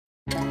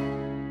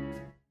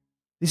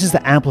This is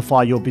the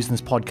Amplify Your Business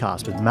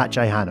podcast with Matt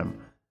J Hanham,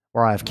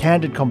 where I have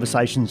candid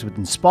conversations with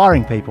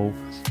inspiring people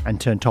and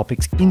turn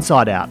topics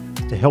inside out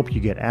to help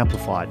you get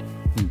amplified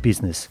in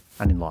business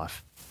and in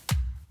life.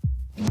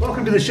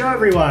 Welcome to the show,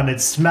 everyone.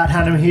 It's Matt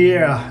Hanham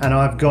here, and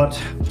I've got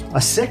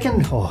a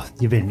second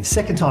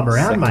time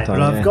around, mate.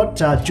 But I've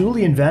got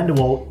Julian Van Der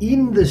Waal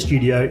in the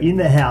studio, in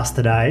the house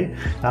today.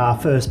 Our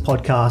first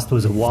podcast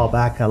was a while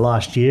back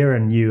last year,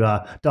 and you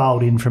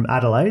dialed in from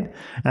Adelaide,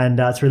 and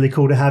it's really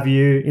cool to have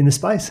you in the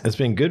space. It's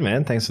been good,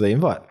 man. Thanks for the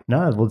invite.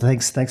 No, well,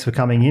 thanks for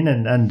coming in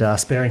and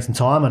sparing some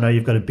time. I know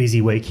you've got a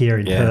busy week here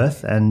in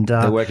Perth, and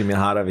they're working me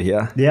hard over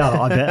here. Yeah,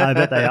 I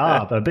bet they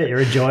are. But I bet you're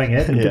enjoying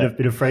it, and a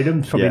bit of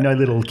freedom. Probably no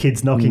little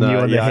kids knocking you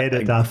on the head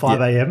at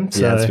 5 a.m.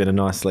 So, it's been a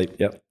nice sleep.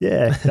 Yep.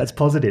 Yeah, that's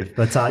positive.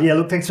 But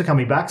look, thanks for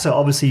coming back. So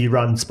obviously you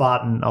run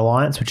Spartan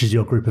Alliance, which is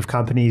your group of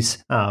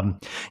companies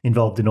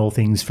involved in all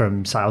things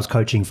from sales,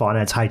 coaching,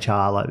 finance,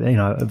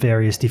 HR,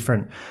 various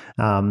different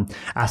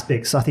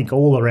aspects, I think,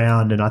 all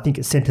around. And I think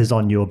it centers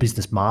on your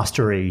business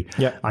mastery,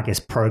 I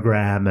guess,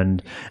 program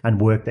and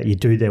work that you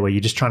do there, where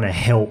you're just trying to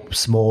help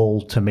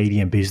small to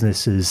medium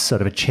businesses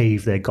sort of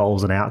achieve their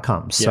goals and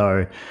outcomes.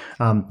 So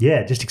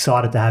just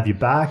excited to have you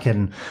back,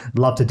 and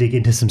love to dig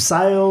into some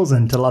sales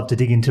and to love to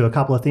dig into a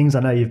couple of things.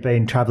 I know you've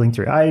been traveling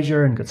through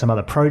Asia and got some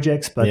other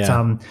projects, but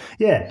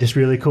just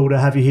really cool to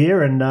have you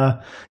here, and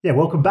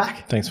welcome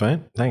back. Thanks, mate.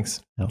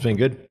 Thanks. It's been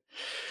good.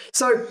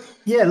 So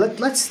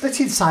let's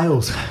hit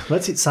sales.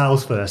 Let's hit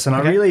sales first. And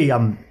I really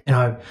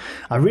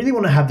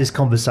want to have this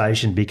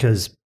conversation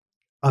because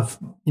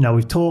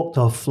we've talked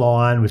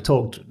offline, we've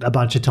talked a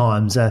bunch of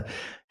times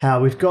how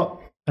we've got,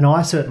 and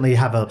I certainly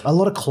have a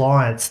lot of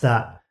clients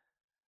that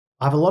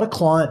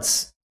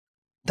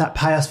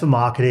pay us for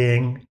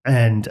marketing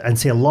and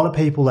see a lot of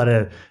people that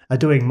are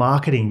doing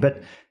marketing,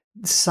 but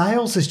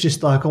sales is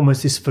just like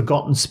almost this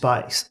forgotten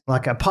space.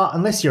 Like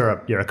unless you're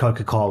a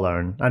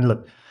Coca-Cola, and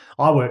look,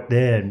 I worked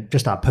there, and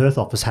just our Perth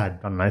office had,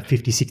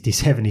 50, 60,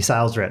 70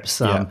 sales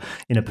reps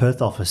in a Perth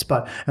office.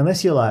 But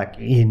unless you're like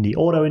in the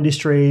auto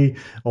industry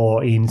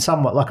or in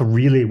somewhat like a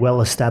really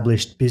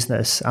well-established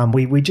business,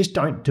 we just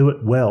don't do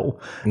it well.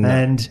 No.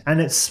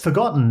 And it's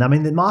forgotten. I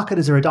mean, the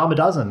marketers are a dime a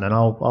dozen, and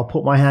I'll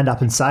put my hand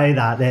up and say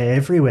that they're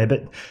everywhere.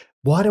 But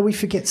why do we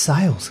forget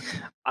sales?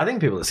 I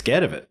think people are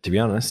scared of it, to be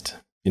honest.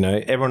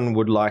 Everyone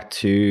would like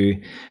to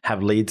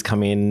have leads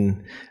come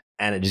in,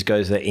 and it just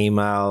goes to their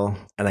email,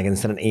 and they can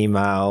send an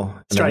email.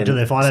 Straight to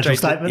their financial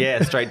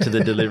statement? Straight to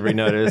the delivery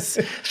notice,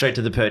 straight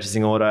to the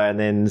purchasing order, and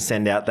then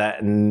send out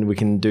that, and we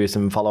can do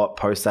some follow-up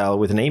post-sale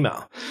with an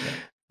email. Yeah.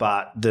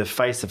 But the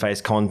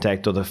face-to-face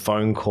contact or the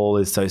phone call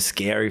is so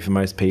scary for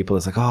most people.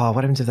 It's like, oh,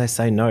 what happens if they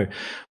say no?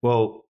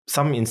 Well,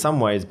 in some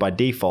ways, by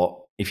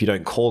default, if you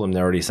don't call them,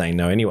 they're already saying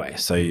no anyway.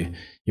 So you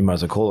might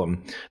as well call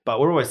them. But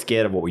we're always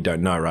scared of what we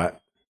don't know, right?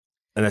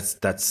 And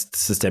that's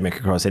systemic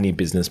across any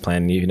business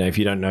plan. If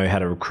you don't know how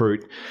to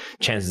recruit,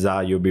 chances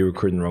are you'll be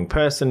recruiting the wrong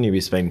person. You'll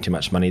be spending too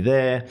much money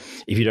there.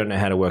 If you don't know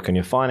how to work on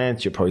your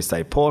finance, you'll probably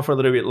stay poor for a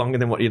little bit longer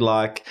than what you'd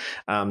like.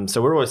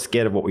 So we're always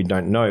scared of what we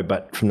don't know.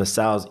 But from the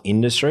sales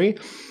industry,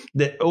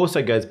 that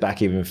also goes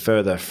back even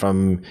further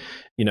from,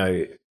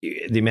 the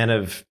amount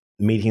of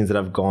meetings that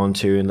I've gone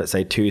to, and let's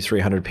say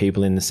 200-300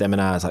 people in the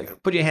seminars.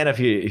 Like, put your hand up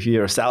if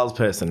you're a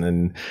salesperson,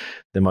 and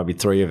there might be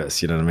 3 of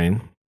us. You know what I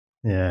mean?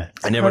 Yeah.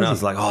 And everyone else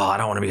is like, oh, I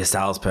don't want to be a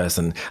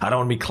salesperson. I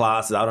don't want to be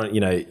classes. I don't,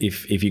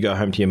 if you go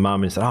home to your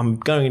mum and say, I'm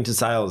going into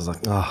sales,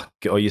 like, oh,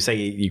 or you say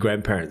your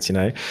grandparents,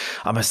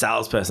 I'm a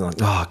salesperson. Like,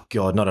 oh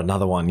God, not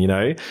another one,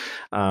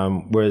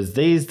 Whereas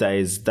these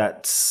days,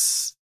 that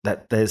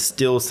there's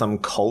still some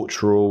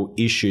cultural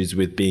issues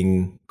with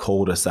being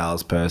called a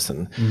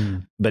salesperson.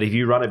 Mm. But if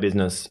you run a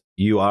business,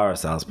 you are a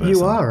salesperson.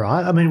 You are,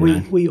 right? I mean,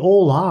 we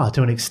all are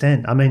to an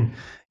extent. I mean,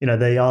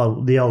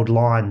 the old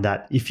line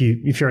that if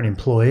you're an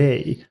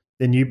employee,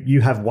 then you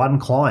have one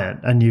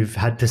client, and you've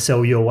had to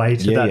sell your way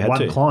to that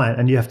one client,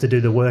 and you have to do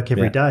the work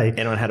every day.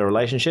 Anyone had a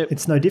relationship?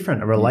 It's no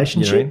different. A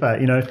relationship,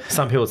 but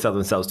some people sell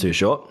themselves too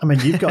short. I mean,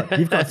 you've got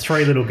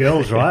 3 little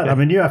girls, right? I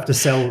mean, you have to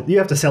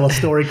sell a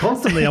story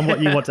constantly on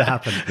what you want to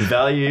happen.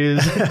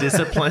 Values,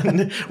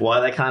 discipline,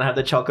 why they can't have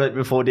the chocolate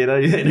before dinner.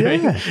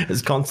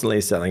 It's constantly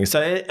selling.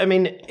 So, I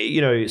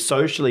mean,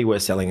 socially we're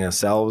selling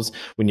ourselves.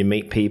 When you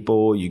meet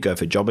people, you go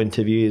for job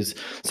interviews.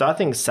 So I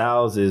think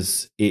sales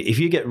is, if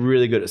you get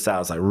really good at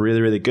sales, like really,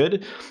 really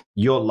good,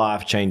 your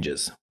life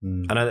changes.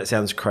 I know that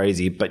sounds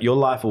crazy, but your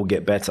life will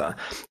get better.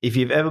 If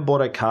you've ever bought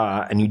a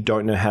car and you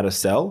don't know how to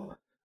sell,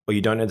 or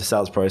you don't know the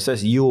sales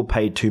process, you will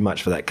pay too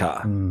much for that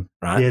car,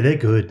 right? Yeah, they're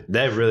good.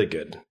 They're really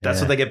good. That's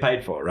what they get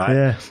paid for, right?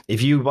 Yeah.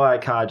 If you buy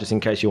a car, just in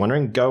case you're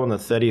wondering, go on the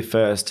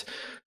 31st.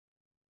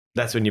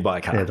 That's when you buy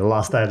a car. Yeah, the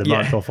last day of the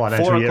month or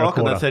financial year. 4 o'clock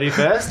on the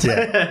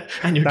 31st.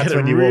 And you get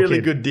a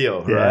really good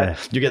deal, right?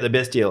 You get the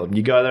best deal.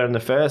 You go there on the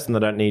 1st, and they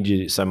don't need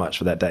you so much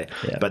for that day.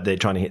 Yeah. But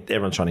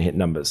everyone's trying to hit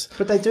numbers.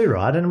 But they do,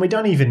 right? And we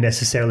don't even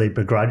necessarily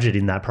begrudge it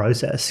in that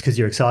process, because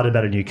you're excited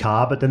about a new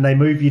car, but then they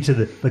move you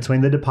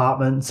between the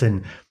departments,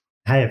 and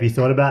hey, have you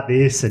thought about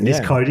this and this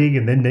coding,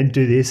 and then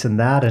do this and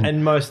that?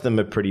 And most of them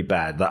are pretty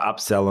bad. The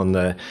upsell on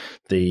the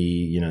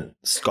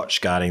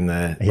Scotch guarding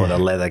or the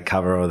leather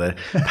cover or the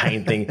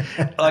paint thing.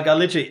 Like I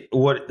literally,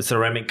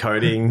 ceramic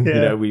coating,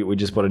 we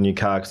just bought a new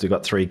car because we've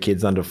got 3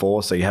 kids under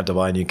 4, so you have to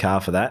buy a new car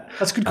for that.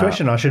 That's a good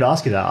question. I should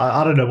ask you that.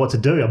 I don't know what to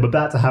do. I'm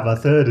about to have a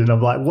third and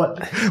I'm like,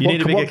 You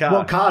need a bigger car.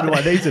 What car do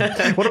I need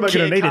what am I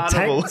going to need?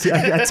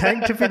 A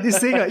tank to fit this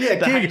thing? Yeah,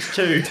 the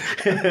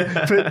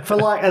H2. for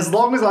like as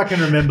long as I can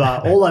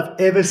remember, all I've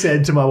ever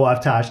said to my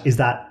wife Tash is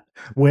that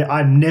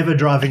I'm never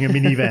driving a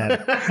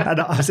minivan. And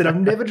I said,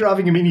 I'm never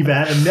driving a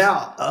minivan. And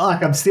now,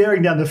 like, I'm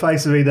staring down the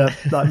face of either,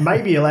 like,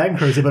 maybe a Land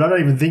Cruiser, but I don't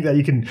even think that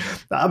you can.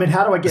 I mean,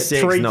 how do I get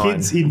 3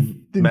 kids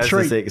in Mazda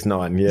 3?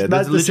 CX-9, yeah.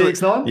 Mazda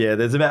CX-9? Yeah,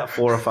 there's about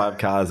 4 or 5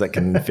 cars that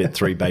can fit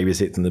 3 baby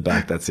seats in the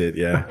back. That's it,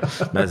 yeah.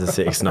 Mazda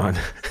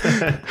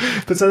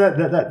CX-9. But so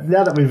that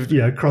now that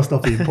we've crossed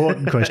off the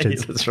important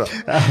questions, that's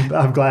right.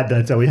 I'm glad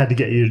that we had to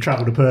get you to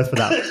travel to Perth for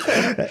that.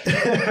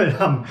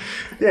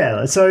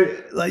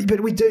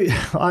 But we do.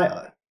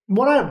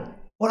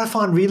 What I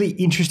find really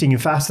interesting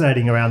and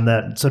fascinating around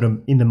that sort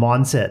of in the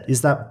mindset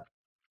is that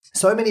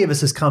so many of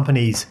us as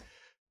companies,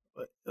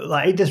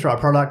 like either through our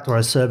product or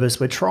a service,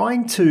 we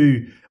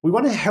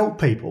want to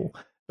help people,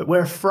 but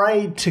we're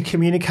afraid to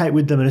communicate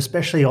with them, and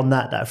especially on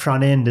that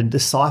front end, and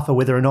decipher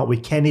whether or not we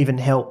can even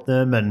help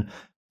them. And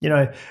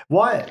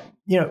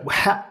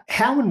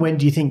how and when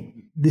do you think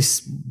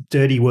this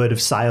dirty word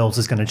of sales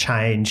is going to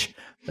change?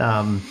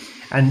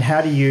 And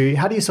how do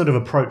you sort of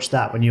approach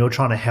that when you're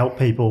trying to help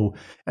people?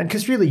 And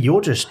because really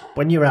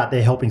when you're out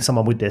there helping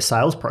someone with their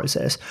sales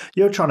process,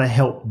 you're trying to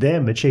help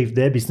them achieve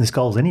their business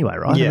goals anyway,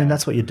 right? Yeah. I mean,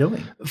 that's what you're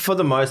doing. For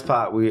the most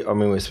part, we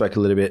spoke a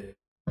little bit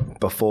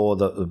before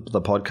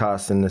the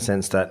podcast in the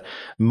sense that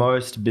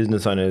most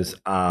business owners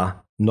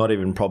are not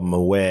even problem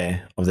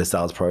aware of their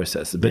sales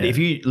process. But if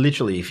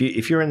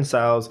you're in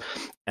sales,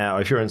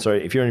 if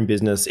you're in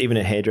business, even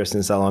a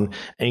hairdressing salon,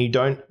 and you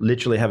don't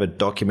literally have a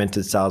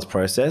documented sales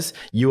process,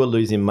 you are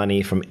losing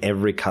money from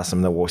every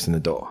customer that walks in the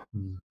door,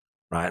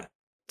 right?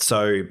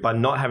 So by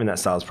not having that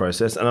sales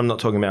process, and I'm not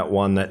talking about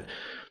one that,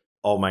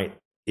 oh mate,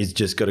 is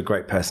just got a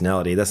great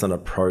personality. That's not a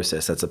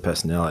process. That's a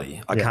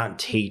personality. I can't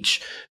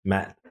teach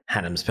Matt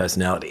Hanham's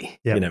personality.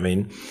 You know what I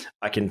mean?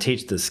 I can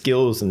teach the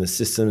skills and the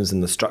systems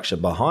and the structure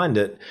behind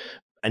it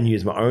and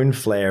use my own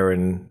flair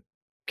and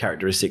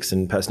characteristics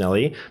and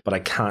personality, but I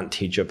can't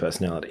teach your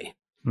personality.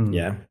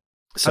 Yeah.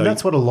 So and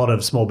that's what a lot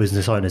of small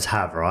business owners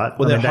have, right?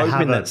 Well, they're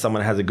hoping that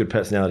someone has a good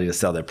personality to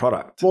sell their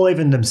product. Well,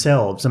 even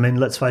themselves. I mean,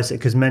 let's face it,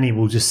 because many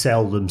will just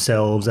sell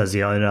themselves as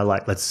the owner.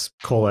 Like, let's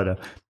call it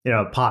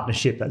a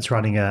partnership that's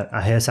running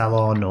a hair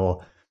salon,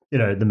 or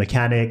the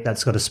mechanic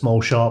that's got a small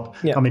shop.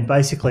 Yeah. I mean,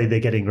 basically, they're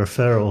getting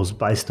referrals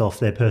based off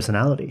their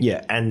personality.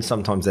 Yeah, and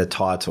sometimes their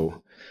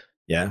title.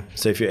 Yeah.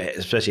 So if you're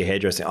especially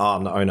hairdressing,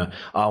 I'm the owner.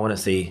 I want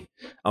to see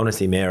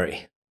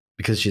Mary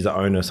because she's the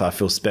owner, so I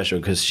feel special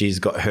because she's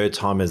got her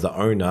time as the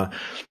owner.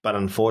 But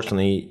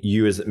unfortunately,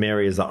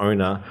 Mary as the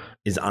owner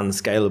is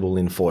unscalable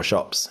in 4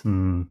 shops.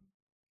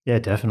 Yeah,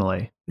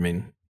 definitely. I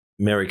mean,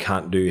 Mary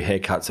can't do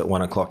haircuts at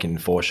 1 o'clock in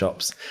 4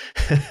 shops.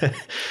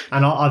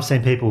 And I've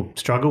seen people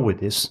struggle with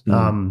this,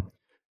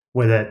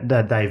 where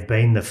they've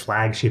been the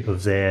flagship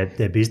of their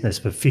business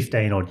for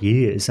 15 odd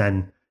years,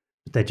 and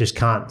they just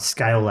can't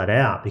scale that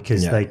out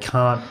because they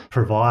can't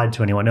provide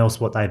to anyone else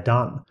what they've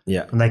done.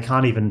 Yeah. And they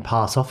can't even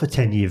pass off a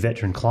 10-year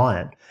veteran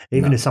client.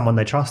 Even if someone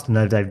they trust and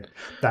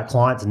that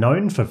client's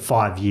known for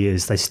 5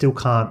 years, they still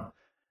can't.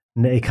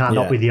 It can't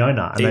not be the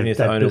owner. And even if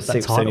the owner's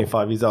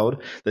 75 years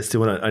old, they still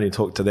want to only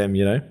talk to them,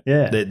 Yeah.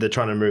 They're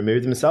trying to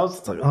remove themselves.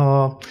 It's like,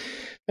 oh,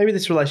 maybe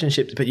this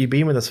relationship, but you've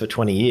been with us for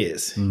 20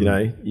 years,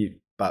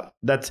 But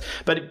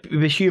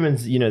with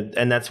humans,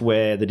 and that's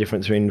where the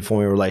difference between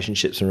forming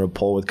relationships and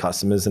rapport with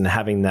customers and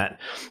having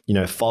that,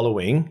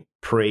 following,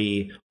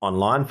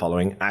 pre-online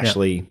following,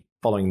 actually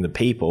following the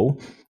people,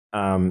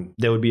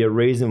 there would be a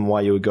reason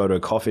why you would go to a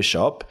coffee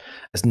shop.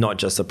 It's not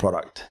just a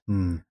product.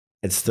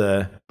 It's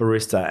the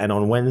barista. And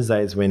on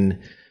Wednesdays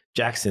when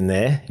Jack's in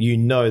there,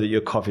 that your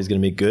coffee is going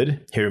to be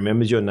good. He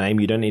remembers your name.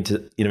 You don't need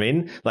to,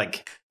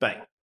 Like,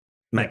 bang.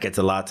 Matt gets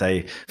a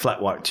latte,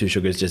 flat white, 2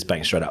 sugars, just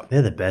bang straight up.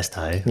 They're the best,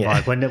 hey?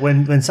 Yeah. Like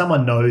when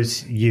someone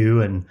knows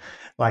you, and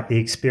like the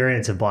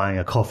experience of buying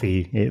a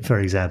coffee, for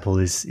example,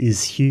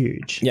 is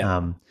huge.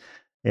 Yeah.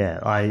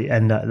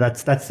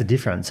 That's the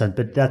difference.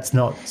 But that's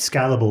not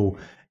scalable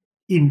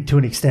to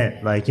an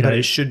extent. Like, but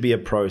it should be a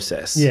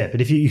process. Yeah, but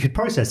if you could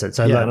process it.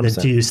 So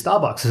to use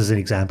Starbucks as an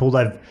example,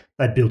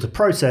 they've built a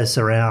process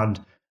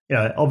around,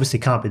 obviously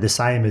can't be the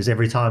same as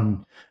every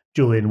time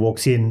Julian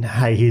walks in,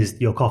 hey,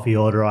 here's your coffee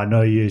order. I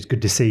know you. It's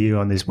good to see you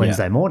on this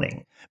Wednesday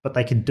morning. But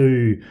they can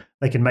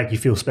make you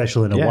feel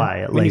special in a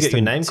way. At when least you get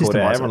your name called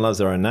out, everyone loves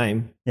their own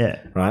name. Yeah.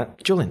 Right?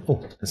 Julian,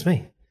 oh, that's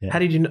me. Yeah. How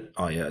did you know?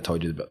 Oh, yeah, I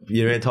told you.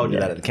 I told you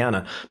that at the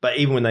counter. But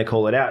even when they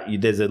call it out,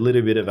 there's a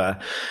little bit of a,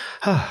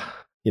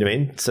 you know what I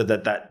mean? So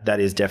that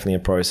is definitely a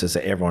process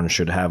that everyone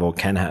should have or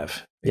can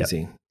have.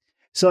 Easy.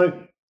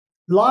 So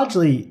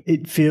largely,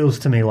 it feels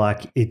to me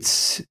like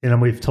it's, and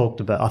I've talked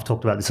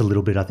about this a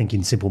little bit, I think,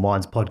 in Simple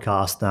Minds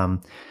podcast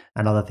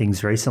and other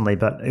things recently,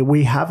 but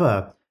we have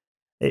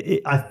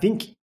I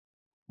think,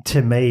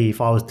 to me,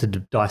 if I was to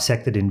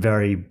dissect it in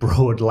very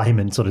broad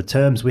layman sort of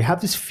terms, we have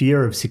this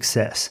fear of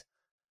success.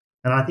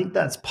 And I think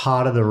that's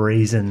part of the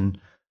reason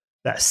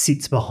that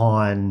sits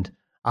behind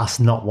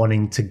us not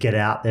wanting to get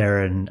out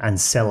there and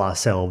sell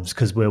ourselves,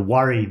 because we're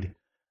worried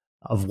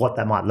of what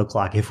that might look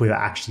like if we were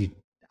actually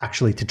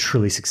to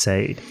truly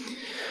succeed.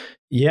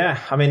 Yeah.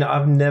 I mean,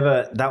 I've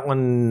never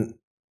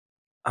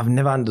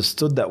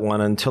understood that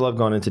one until I've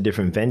gone into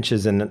different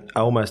ventures, and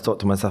I almost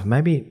thought to myself,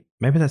 maybe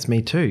that's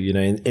me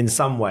too, in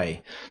some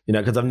way,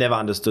 because I've never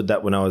understood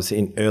that when I was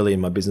early in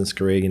my business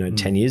career,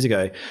 10 years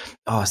ago.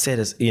 Oh, scared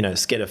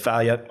of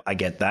failure. I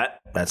get that.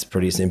 That's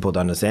pretty simple to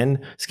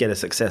understand. Scared of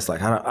success.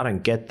 Like, I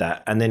don't get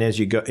that. And then as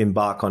you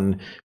embark on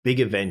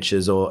bigger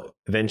ventures or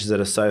ventures that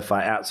are so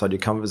far outside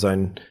your comfort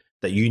zone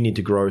that you need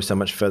to grow so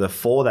much further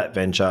for that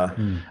venture,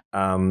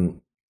 I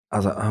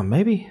was like, oh,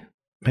 maybe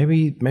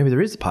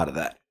there is a part of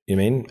that. You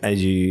know what I mean?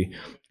 As you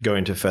go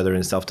into further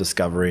in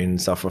self-discovery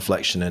and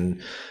self-reflection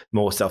and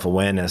more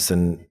self-awareness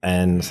and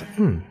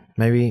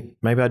maybe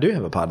I do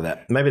have a part of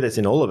that. Maybe that's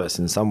in all of us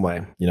in some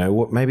way.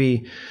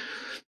 Maybe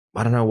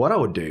I don't know what I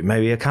would do.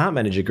 Maybe I can't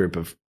manage a group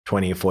of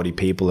 20 or 40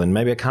 people, and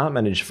maybe I can't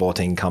manage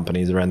 14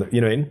 companies around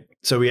you know what I mean?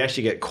 So we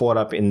actually get caught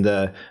up in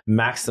the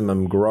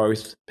maximum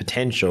growth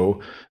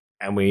potential,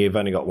 and we've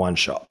only got one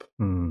shop,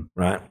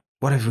 right?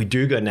 What if we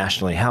do go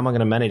nationally? How am I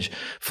going to manage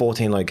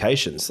 14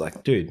 locations?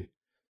 Like, dude,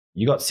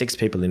 you got 6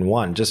 people in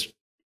one.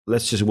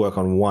 Let's just work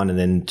on 1 and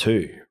then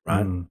 2,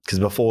 right? Because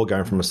before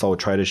going from a sole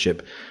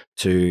tradership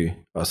to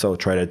a sole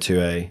trader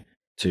to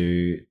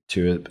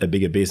a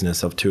bigger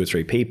business of 2 or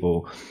 3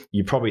 people,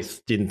 you probably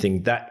didn't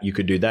think that you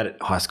could do that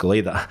at high school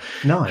either.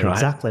 No, right?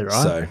 Exactly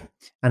right. So,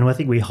 and I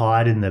think we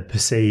hide in the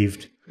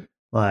perceived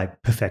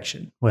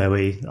perfection, where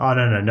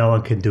no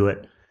one can do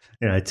it,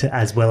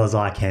 as well as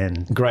I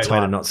can. Great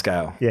way to not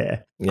scale.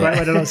 Yeah. Great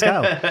way to not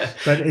scale.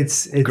 But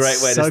it's great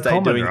way so to stay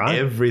common, doing right?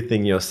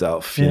 everything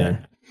yourself, you know.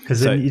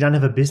 Because then you don't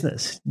have a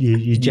business.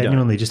 You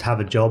genuinely just have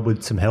a job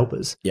with some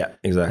helpers. Yeah,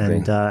 exactly.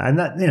 And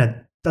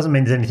that, doesn't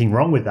mean there's anything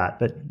wrong with that,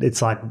 but it's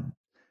like,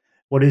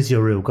 what is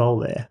your real goal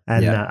there?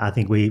 And I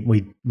think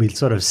we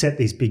sort of set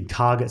these big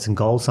targets and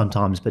goals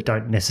sometimes, but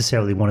don't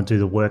necessarily want to do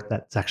the work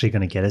that's actually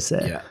going to get us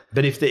there. Yeah.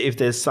 But if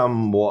there's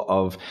somewhat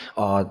of,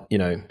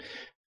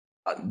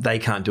 they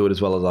can't do it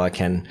as well as I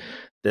can,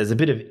 there's a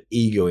bit of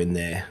ego in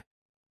there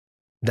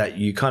that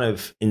you kind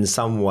of, in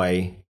some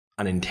way,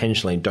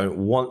 unintentionally don't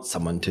want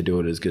someone to do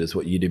it as good as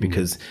what you do,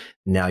 because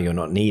now you're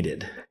not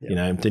needed.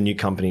 The new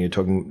company you're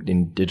talking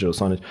in digital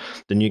signage,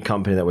 the new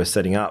company that we're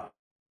setting up,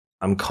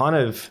 I'm kind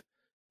of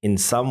in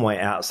some way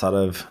outside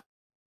of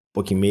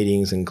booking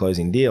meetings and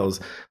closing deals.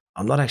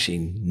 I'm not actually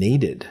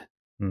needed.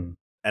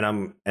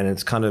 And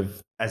it's kind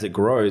of, as it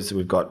grows,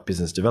 we've got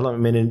business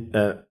development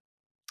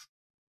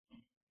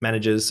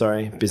managers,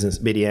 business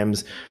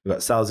BDMs, we've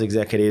got sales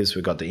executives,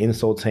 we've got the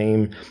install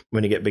team.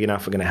 When you get big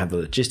enough, we're going to have the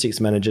logistics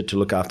manager to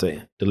look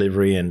after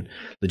delivery and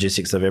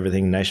logistics of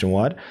everything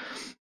nationwide.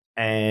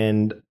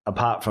 And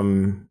apart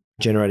from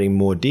generating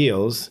more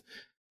deals,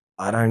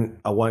 I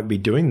won't be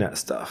doing that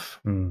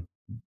stuff.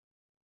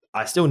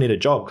 I still need a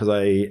job because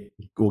I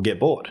will get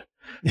bored.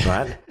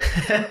 Right.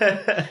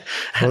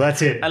 Well,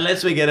 that's it.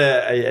 Unless we get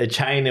a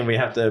chain and we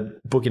have to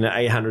book in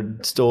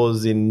 800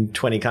 stores in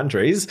 20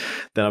 countries,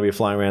 then I'll be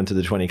flying around to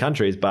the 20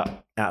 countries.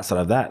 But outside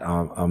of that,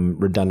 I'm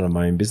redundant on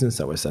my own business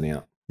that we're setting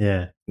up.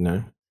 Yeah.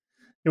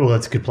 Well,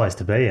 that's a good place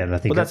to be, and I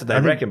think. Well, that's what they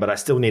reckon, but I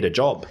still need a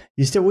job.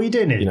 You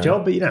do need a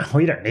job, but you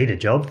don't need a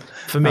job.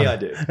 For me, I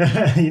do.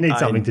 You need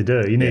something to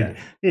do. You need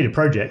a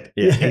project.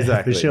 Yeah,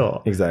 exactly. For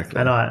sure. Exactly.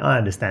 And I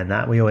understand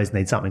that. We always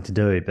need something to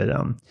do, but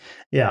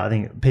I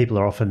think people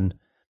are often.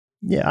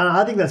 Yeah, and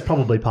I think that's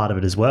probably part of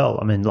it as well.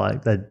 I mean,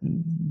 like the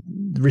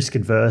risk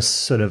adverse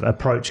sort of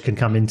approach can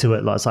come into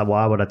it. Like, it's like,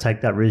 why would I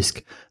take that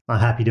risk? I'm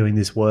happy doing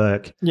this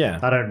work. Yeah,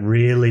 I don't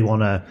really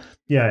want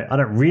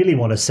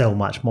to sell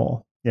much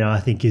more.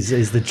 I think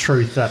is the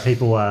truth that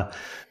people are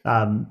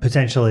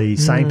potentially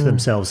saying to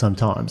themselves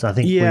sometimes. I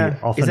think we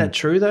often. Is that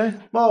true though?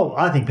 Well,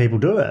 I think people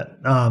do it.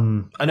 I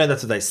know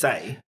that's what they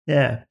say.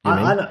 Yeah,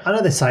 I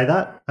know they say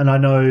that, and I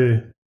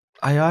know.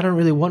 I don't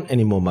really want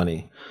any more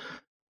money.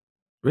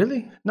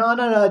 Really?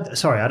 No.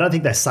 Sorry, I don't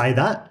think they say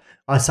that.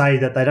 I say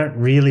that they don't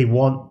really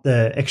want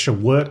the extra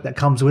work that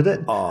comes with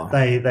it. Oh.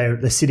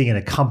 They're sitting in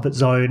a comfort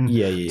zone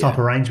type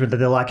arrangement that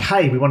they're like,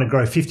 hey, we want to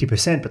grow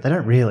 50%, but they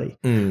don't really.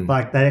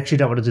 Like, they actually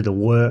don't want to do the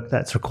work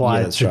that's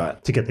required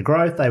to get the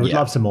growth. They would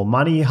love some more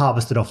money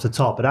harvested off the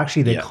top, but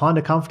actually they're kind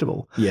of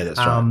comfortable. Yeah, that's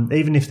right.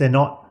 Even if they're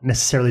not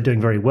necessarily doing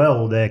very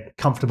well, they're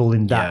comfortable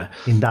in that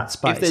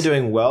space. If they're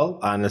doing well,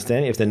 I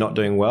understand. If they're not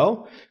doing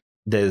well,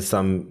 there's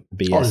some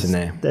BS in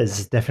there.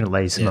 There's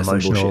definitely some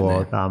emotional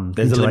or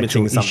there's a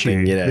limiting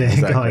something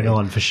going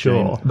on for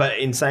sure. But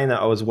in saying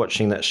that, I was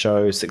watching that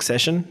show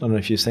Succession. I don't know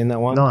if you've seen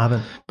that one. No, I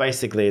haven't.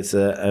 Basically, it's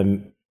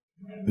a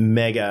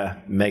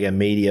mega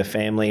media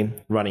family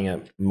running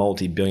a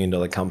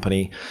multi-billion-dollar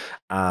company.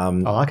 I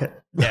like it.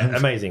 Yeah,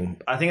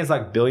 amazing. I think it's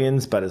like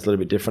billions, but it's a little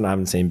bit different. I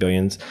haven't seen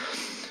billions.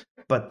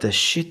 But the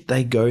shit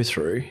they go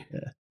through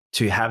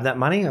to have that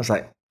money, I was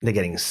like, they're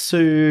getting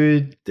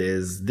sued.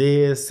 There's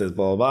this, there's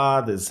blah,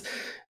 blah, blah. There's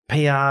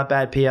PR,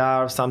 bad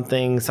PR of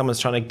something. Someone's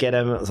trying to get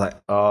them. It was like,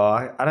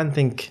 I don't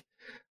think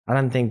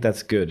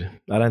that's good.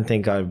 I don't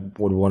think I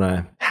would want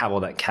to have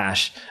all that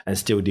cash and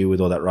still deal with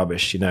all that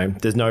rubbish.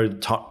 There's no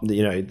time,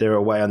 they're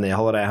away on their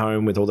holiday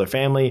home with all their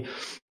family,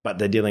 but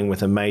they're dealing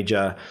with a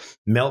major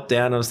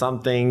meltdown or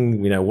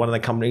something. One of the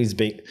companies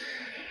maybe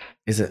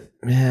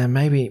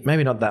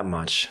not that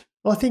much.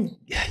 Well, I think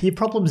your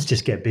problems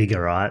just get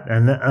bigger, right?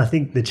 And I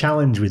think the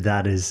challenge with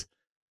that is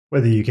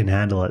whether you can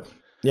handle it.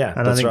 Yeah,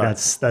 and I think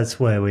that's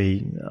where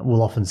we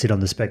will often sit on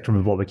the spectrum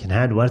of what we can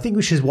handle. I think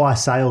which is why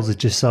sales is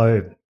just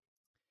so,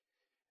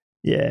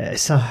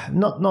 so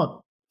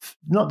not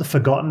the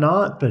forgotten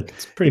art, but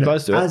it's pretty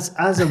close to it.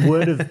 As a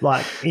word of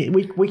like,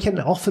 we can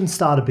often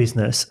start a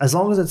business as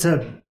long as it's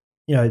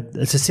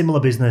a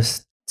similar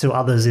business to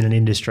others in an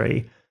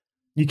industry.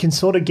 You can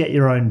sort of get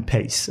your own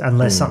piece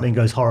unless something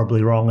goes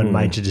horribly wrong and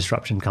major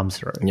disruption comes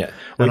through. Yeah,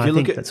 well, and I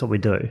think that's what we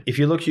do. If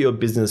you look at your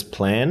business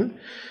plan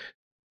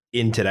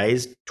in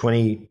today's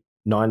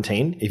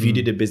 2019, if you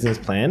did a business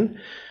plan,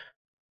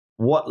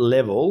 what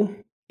level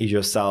is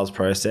your sales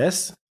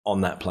process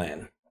on that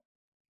plan?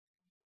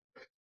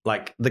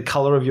 Like the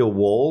color of your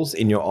walls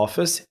in your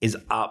office is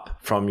up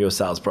from your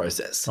sales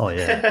process. Oh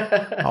yeah.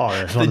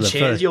 That's the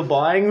chairs you're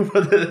buying for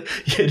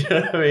you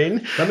know what I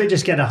mean? Let me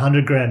just get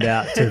 $100,000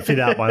 out to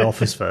fit out my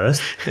office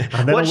first,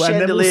 and then, we'll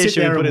sit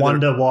there and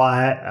wonder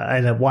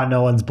why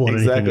no one's bought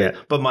anything yet.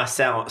 But my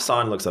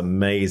sign looks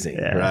amazing,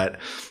 right?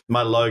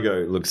 My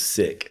logo looks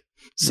sick.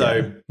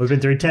 So we've been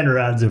through 10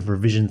 rounds of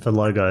revision for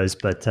logos,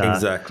 but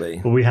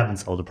exactly. But we haven't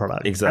sold a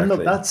product. Exactly.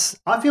 And look,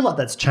 I feel like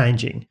that's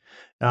changing.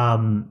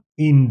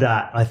 In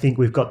that, I think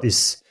we've got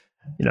this.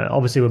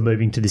 Obviously we're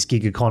moving to this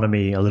gig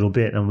economy a little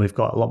bit, and we've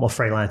got a lot more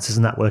freelancers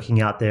and that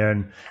working out there,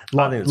 and a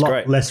lot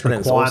less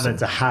requirement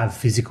to have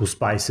physical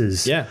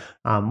spaces. Yeah,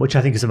 which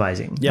I think is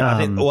amazing. Yeah,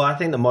 I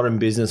think the modern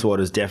business world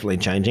is definitely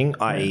changing.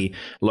 I.e.,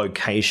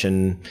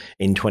 location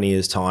in 20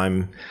 years'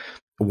 time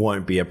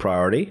won't be a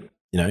priority.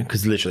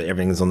 Because literally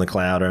everything's on the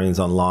cloud, everything's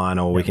online,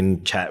 or we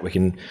can chat. We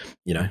can,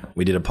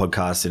 we did a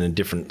podcast in a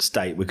different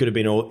state. We could have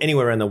been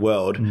anywhere around the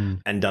world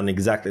and done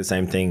exactly the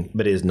same thing,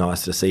 but it is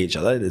nice to see each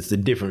other. It's a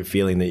different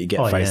feeling that you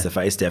get face to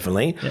face,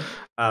 definitely. Yeah.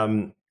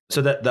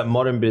 So that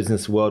modern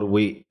business world,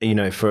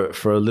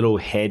 for a little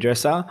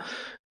hairdresser,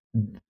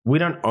 we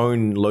don't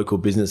own local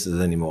businesses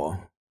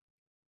anymore.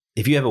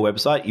 If you have a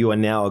website, you are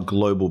now a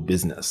global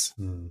business.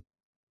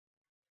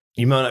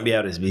 You might not be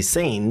able to be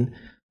seen,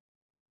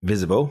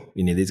 visible,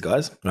 you need these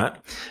guys, right?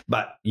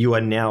 But you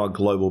are now a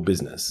global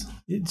business.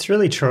 It's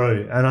really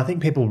true. And I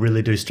think people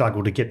really do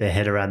struggle to get their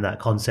head around that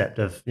concept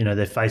of, their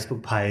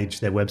Facebook page,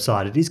 their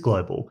website, it is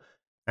global.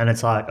 And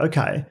it's like,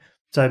 okay,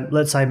 so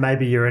let's say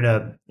maybe you're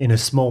in a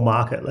small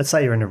market. Let's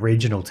say you're in a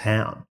regional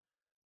town.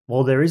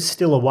 Well, there is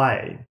still a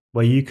way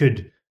where you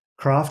could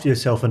craft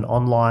yourself an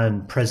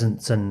online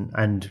presence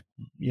and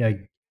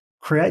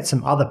create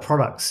some other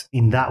products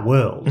in that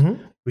world.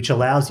 Which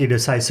allows you to,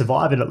 say,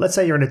 survive in it. Let's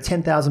say you're in a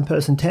 10,000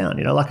 person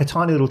town, like a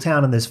tiny little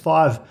town, and there's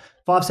five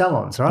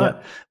salons, right?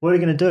 Yeah. What are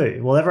you going to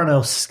do? Well, everyone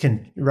else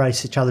can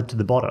race each other to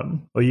the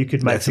bottom, or you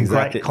could make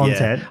great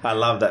content. Yeah. I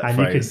love that and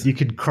phrase. You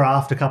could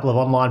craft a couple of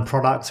online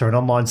products or an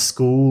online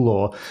school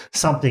or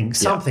something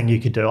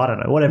you could do. I don't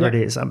know, whatever it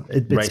is.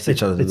 Race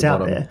each other to the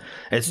bottom. There.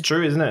 It's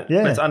true, isn't it?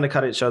 Yeah. Let's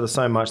undercut each other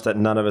so much that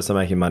none of us are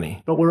making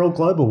money. But we're all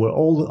global. We're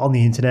all on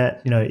the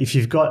internet. If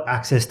you've got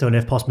access to an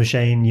FPOS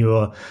machine,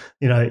 you're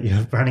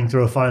running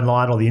through a phone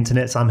line or the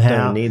internet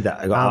somehow. Don't need that.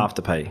 I got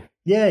Afterpay.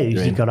 Yeah,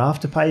 you've got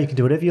Afterpay, you can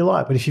do whatever you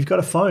like. But if you've got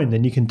a phone,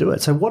 then you can do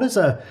it. So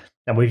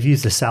and we've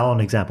used the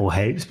salon example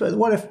heaps, but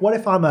what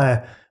if I'm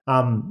a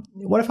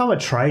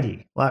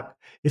tradie? Like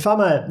if I'm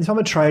a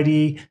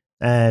tradie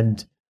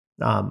and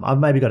I've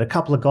maybe got a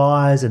couple of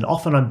guys, and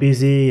often I'm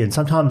busy and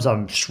sometimes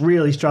I'm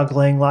really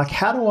struggling. Like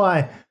how do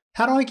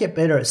I get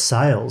better at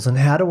sales, and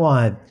how do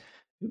I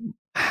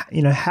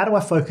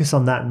focus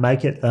on that and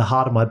make it the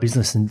heart of my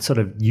business and sort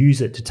of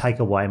use it to take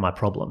away my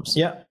problems?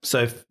 Yeah.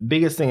 So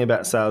biggest thing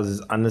about sales is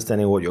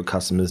understanding what your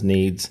customers'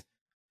 needs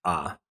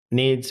are.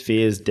 Needs,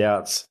 fears,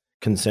 doubts,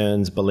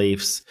 concerns,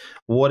 beliefs.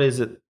 What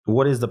is it?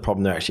 What is the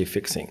problem they're actually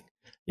fixing?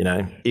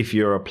 If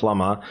you're a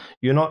plumber,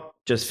 you're not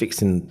just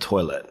fixing the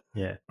toilet.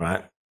 Yeah.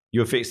 Right?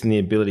 You're fixing the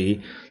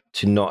ability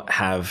to not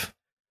have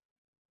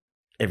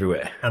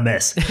everywhere. A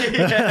mess.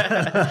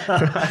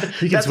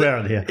 You can swear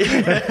on here.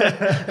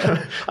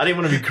 I didn't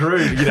want to be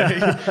crude,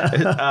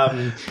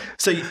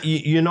 So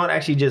you're not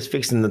actually just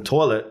fixing the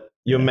toilet.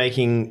 You're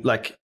making,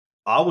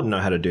 I wouldn't know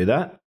how to do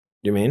that.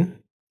 You mean?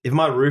 If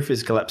my roof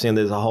is collapsing and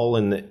there's a hole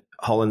in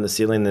the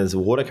ceiling, there's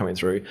water coming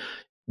through,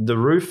 the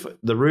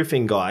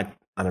roofing guy,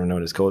 I don't know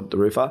what it's called, the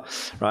roofer,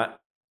 right?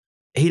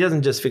 He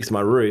doesn't just fix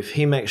my roof.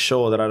 He makes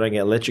sure that I don't get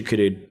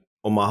electrocuted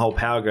or my whole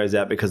power goes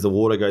out because the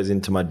water goes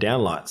into my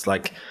downlights.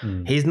 Like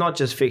he's not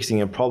just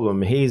fixing a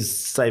problem, he's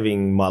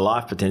saving my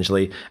life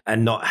potentially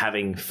and not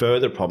having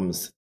further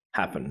problems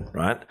happen,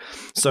 right?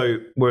 So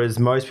whereas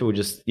most people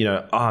just,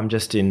 I'm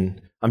just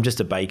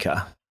a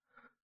baker.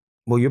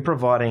 Well, you're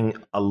providing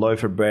a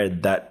loaf of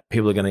bread that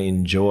people are going to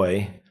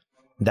enjoy,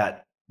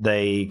 that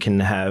they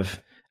can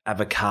have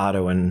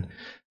avocado and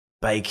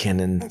bacon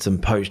and some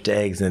poached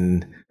eggs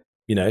and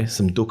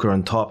some dukkha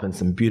on top and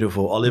some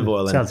beautiful olive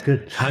oil. Sounds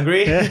good.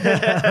 Hungry?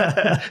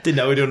 Didn't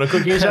know we were doing a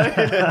cooking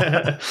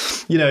show.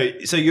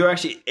 So you're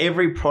actually,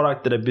 every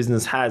product that a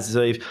business has.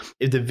 So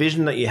if the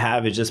vision that you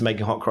have is just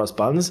making hot cross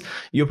buns,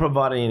 you're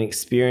providing an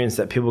experience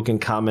that people can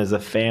come as a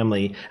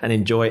family and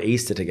enjoy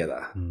Easter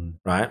together,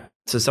 right?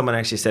 So someone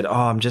actually said,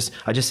 I just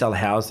sell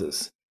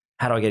houses.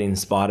 How do I get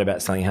inspired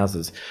about selling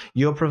houses?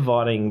 You're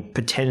providing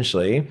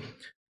potentially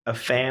a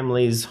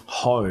family's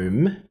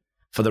home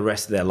for the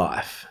rest of their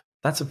life.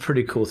 That's a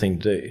pretty cool thing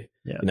to do.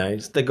 Yeah.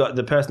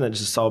 The person that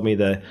just sold me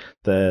the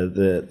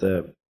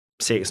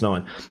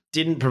CX-9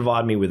 didn't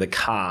provide me with a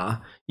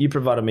car. You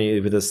provided me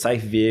with a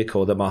safe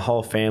vehicle that my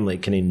whole family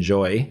can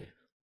enjoy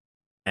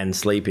and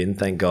sleep in,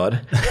 thank God.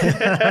 And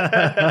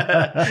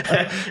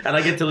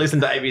I get to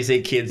listen to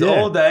ABC Kids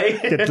all day.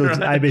 Get to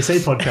listen to ABC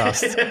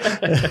podcast.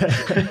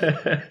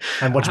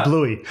 And watch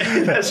Bluey.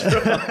 That's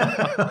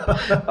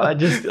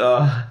right.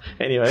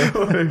 Anyway,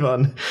 we'll move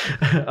on.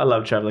 I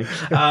love traveling.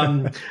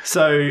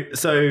 So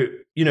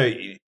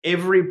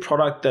every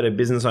product that a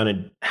business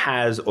owner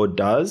has or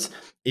does,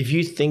 if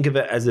you think of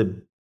it as a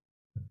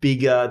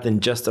bigger than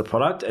just a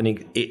product and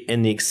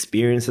the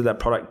experience that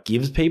product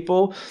gives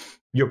people,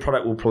 your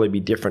product will probably be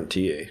different to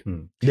you.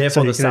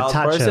 Therefore, the sales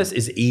process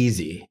is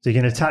easy. So you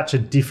can attach a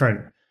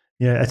different,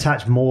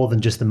 attach more than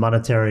just the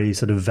monetary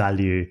sort of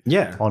value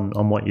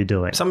on what you're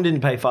doing. Someone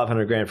didn't pay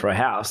 $500,000 for a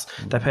house.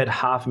 They paid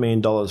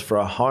 $500,000 for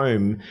a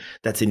home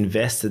that's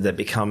invested, that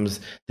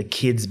becomes the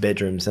kids'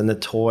 bedrooms and the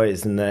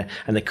toys and the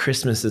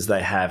Christmases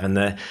they have and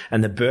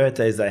the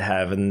birthdays they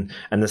have and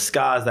the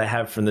scars they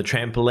have from the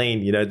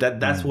trampoline.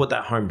 That's what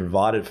that home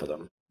provided for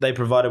them. They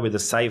provided with a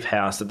safe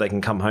house that they can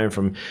come home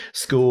from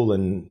school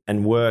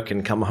and work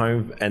and come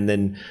home and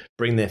then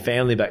bring their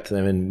family back to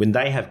them. And when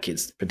they have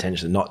kids,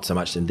 potentially not so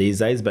much in these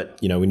days, but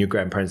when your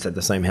grandparents had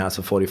the same house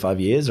for 45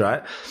 years,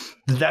 right?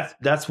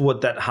 That's what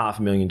that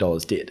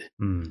 $500,000 did.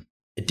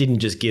 It didn't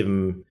just give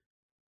them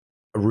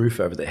a roof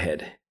over their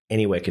head.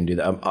 Anywhere can do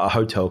that. A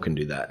hotel can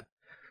do that.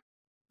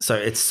 So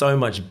it's so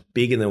much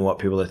bigger than what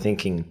people are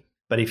thinking.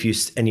 But if you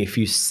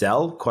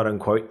sell, quote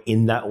unquote,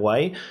 in that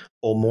way,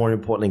 or more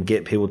importantly,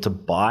 get people to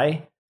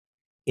buy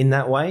in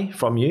that way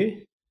from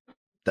you,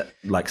 that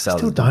like sales.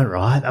 Still don't,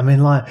 right? I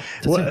mean,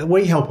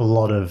 we help a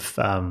lot of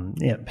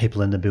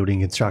people in the building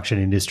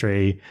construction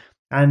industry,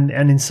 and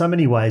in so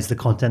many ways, the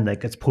content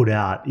that gets put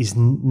out is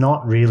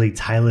not really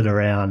tailored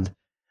around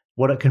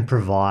what it can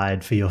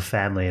provide for your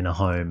family in a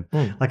home.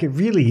 Like it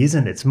really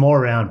isn't. It's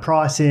more around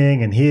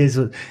pricing and here's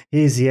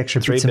the extra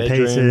bits and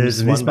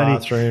pieces and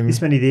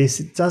this many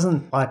this. It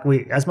doesn't,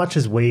 as much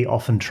as we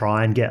often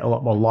try and get a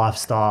lot more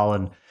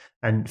lifestyle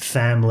and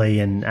family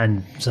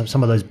and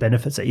some of those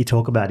benefits that you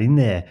talk about in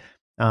there.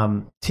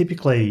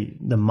 Typically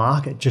the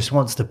market just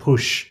wants to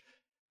push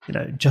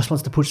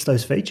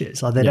those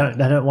features. Like they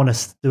don't want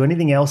to do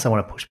anything else. They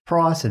want to push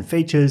price and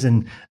features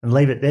and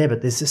leave it there.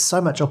 But there's just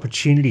so much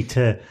opportunity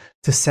to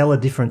sell a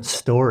different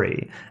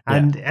story.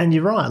 And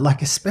you're right,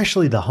 like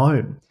especially the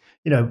home.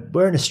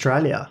 We're in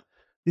Australia.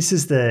 This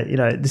is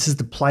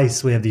the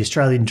place. We have the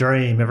Australian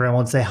dream. Everyone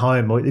wants their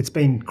home. It's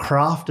been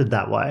crafted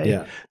that way.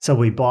 Yeah. So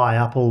we buy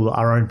up all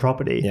our own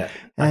property. Yeah.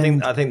 I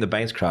think the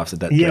banks crafted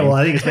that. Yeah. Dream. Well,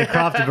 I think it's been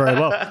crafted very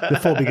well. The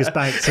four biggest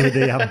banks are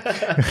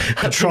the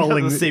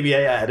controlling the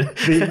CBA ad.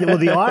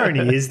 The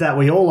irony is that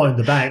we all own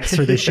the banks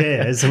through the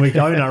shares, and we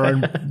own our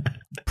own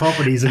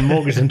properties and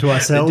mortgage them to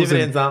ourselves. The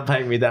dividends aren't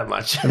paying me that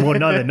much. And well,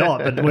 no, they're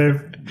not.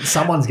 But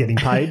someone's getting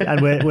paid,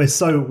 and we're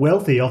so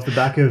wealthy off the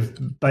back of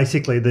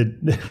basically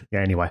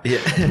anyway.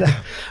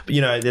 Yeah.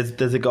 But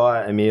there's a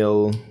guy,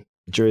 Emil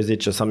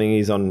Jurizic or something.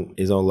 He's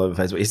all over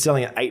Facebook. He's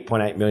selling an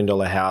 $8.8 million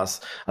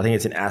house. I think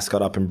it's in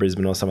Ascot up in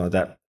Brisbane or something like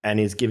that. And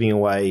he's giving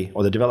away,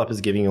 or the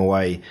developer's giving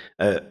away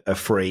a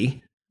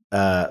free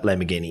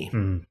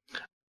Lamborghini.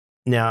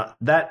 Now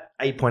that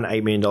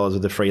 $8.8 million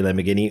with a free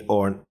Lamborghini,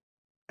 or an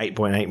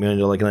 $8.8 million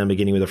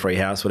Lamborghini with a free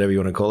house, whatever you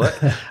want to call it.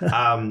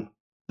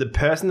 The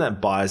person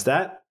that buys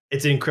that,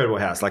 it's an incredible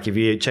house. Like if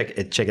you check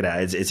it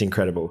out, it's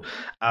incredible.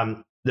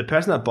 The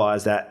person that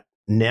buys that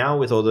now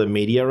with all the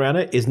media around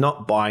it is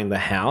not buying the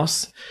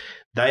house.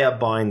 They are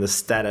buying the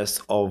status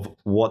of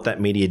what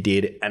that media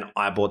did. And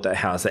I bought that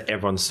house that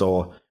everyone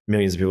saw,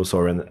 millions of people saw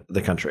around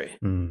the country.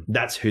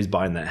 That's who's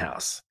buying that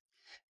house.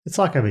 It's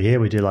like over here,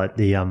 we do like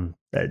the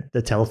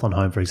the telethon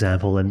home, for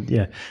example,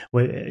 and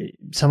where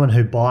someone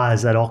who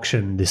buys at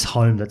auction this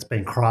home that's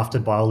been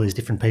crafted by all these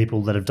different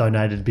people that have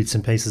donated bits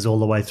and pieces all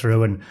the way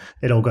through, and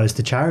it all goes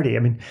to charity. I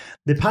mean,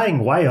 they're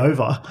paying way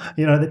over,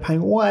 they're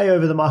paying way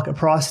over the market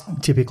price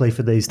typically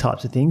for these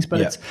types of things,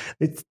 but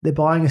they're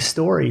buying a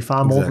story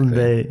far more than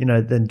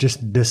than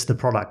just the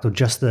product or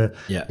just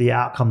the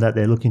outcome that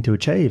they're looking to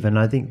achieve. And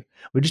I think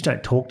we just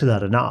don't talk to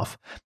that enough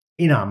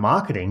in our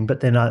marketing,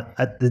 but then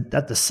at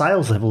the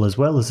sales level as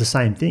well is the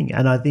same thing.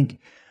 And I think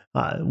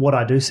what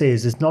I do see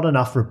is there's not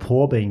enough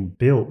rapport being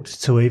built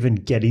to even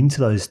get into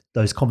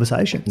those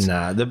conversations.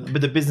 Nah,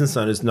 but the business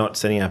owner is not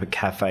setting up a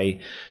cafe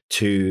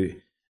to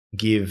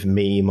give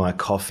me my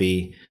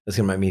coffee that's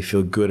going to make me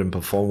feel good and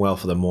perform well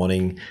for the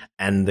morning,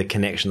 and the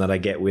connection that I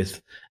get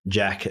with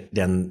Jack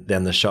down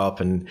the shop,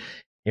 and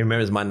he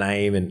remembers my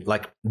name, and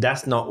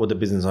that's not what the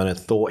business owner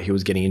thought he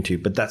was getting into,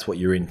 but that's what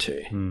you're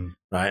into,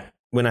 right?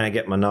 When I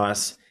get my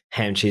nice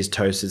ham cheese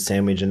toasted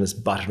sandwich and it's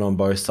buttered on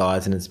both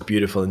sides and it's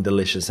beautiful and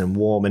delicious and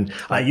warm, and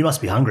you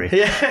must be hungry.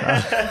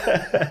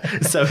 Yeah.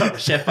 So I'm a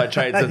chef by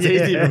trade, so it's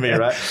easy for me,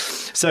 right?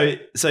 So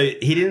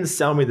he didn't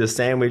sell me the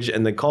sandwich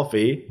and the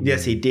coffee.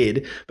 Yes, he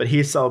did, but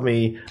he sold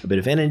me a bit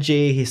of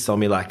energy. He sold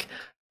me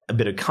a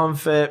bit of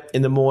comfort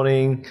in the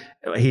morning.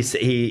 He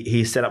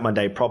set up my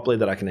day properly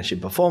that I can actually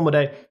perform a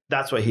day.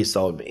 That's what he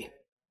sold me.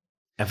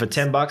 And for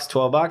 $10,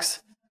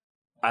 $12,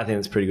 I think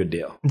it's a pretty good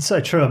deal. It's so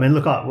true. I mean,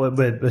 look,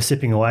 we're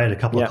sipping away at a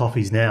couple of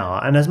coffees now.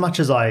 And as much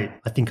as I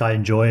think I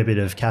enjoy a bit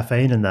of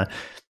caffeine and that,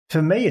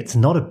 for me, it's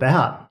not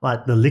about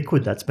the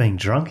liquid that's being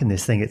drunk in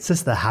this thing. It's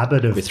just the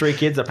habit of... With 3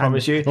 kids, I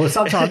promise you. Well,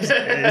 sometimes,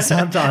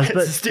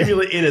 but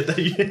stimulant in it.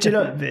 Do you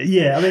know?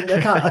 Yeah, I mean,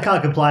 I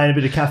can't complain. A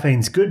bit of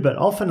caffeine's good, but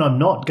often I'm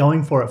not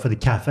going for it for the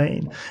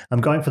caffeine. I'm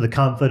going for the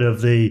comfort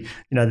of the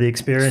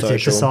experience, the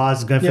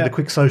exercise, going for the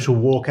quick social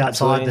walk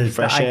outside, the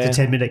 8 to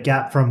 10 minute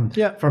gap from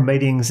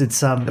meetings. It's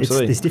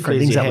there's different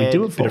things that we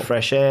do it for. Bit of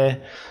fresh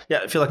air.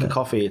 Yeah, I feel like a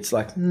coffee. It's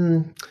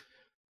do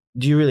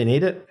you really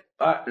need it?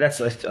 I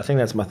think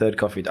that's my 3rd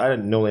coffee. I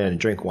don't normally only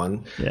drink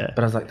one, but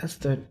I was like, that's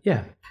 3rd. Yeah,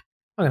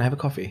 I'm gonna have a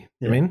coffee.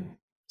 Yeah. I mean,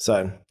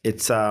 so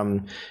it's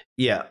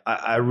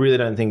I really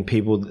don't think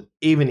people,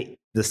 even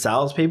the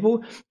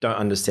salespeople, don't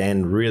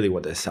understand really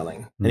what they're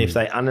selling. And if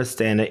they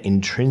understand it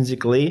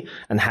intrinsically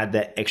and had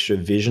that extra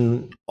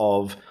vision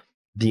of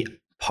the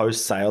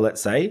post sale, let's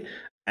say,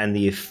 and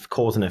the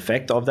cause and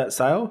effect of that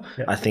sale,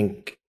 I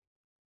think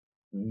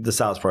the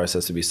sales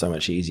process would be so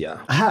much easier.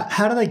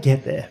 How do they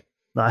get there?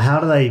 How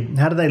do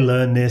they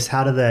learn this?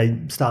 How do they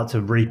start to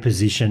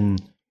reposition,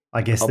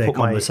 I guess, their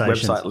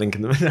conversations? I'll put my website link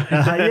in the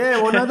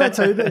yeah, well, no, that's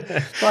too.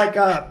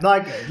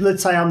 Like,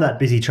 let's say I'm that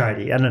busy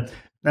tradie,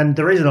 and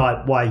the reason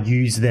why I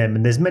use them,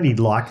 and there's many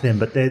like them,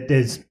 but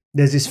there's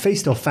this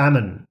feast or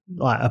famine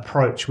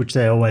approach which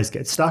they always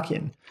get stuck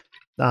in.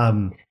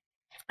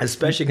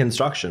 Especially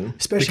construction.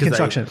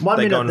 1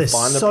 minute they're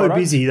so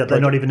busy that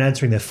they're not even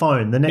answering their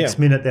phone. The next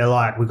minute they're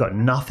like, we've got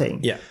nothing.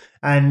 Yeah.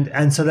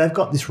 And so they've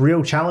got this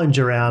real challenge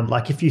around,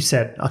 if you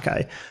said,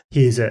 okay,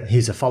 here's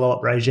a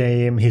follow-up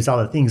regime, here's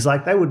other things,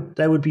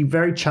 they would be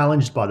very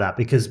challenged by that,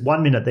 because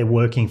 1 minute they're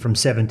working from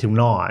 7 till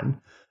 9,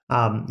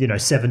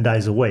 7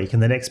 days a week,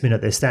 and the next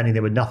minute they're standing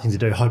there with nothing to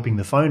do, hoping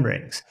the phone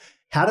rings.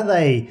 How do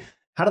they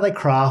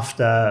craft,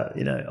 or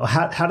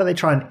how do they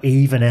try and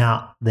even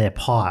out their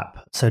pipe,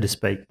 so to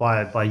speak,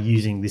 by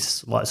using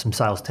this, some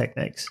sales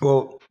techniques?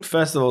 Well,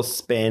 first of all,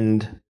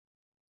 spend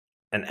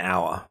an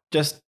hour,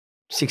 just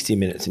 60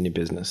 minutes in your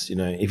business.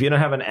 If you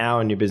don't have an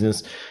hour in your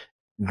business,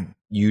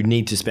 you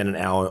need to spend an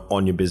hour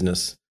on your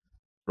business,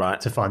 right?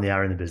 To find the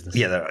hour in the business.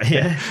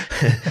 Yeah.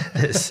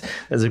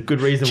 There's a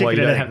good reason why you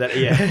don't have that.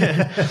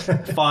 Yeah.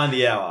 Find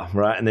the hour,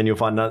 right? And then you'll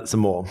find some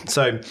more.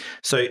 So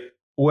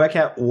work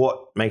out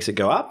what makes it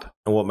go up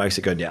and what makes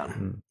it go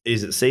down.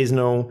 Is it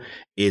seasonal?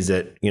 Is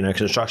it,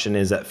 construction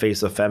is that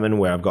feast or famine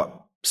where I've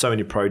got so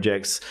many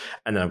projects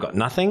and then I've got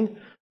nothing?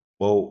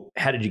 Well,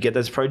 how did you get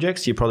those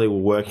projects? You probably were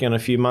working on a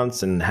few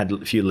months and had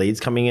a few leads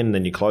coming in, and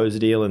then you close the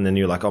deal, and then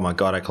you're like, oh my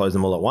God, I closed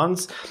them all at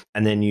once.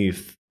 And then you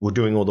were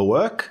doing all the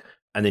work,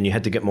 and then you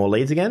had to get more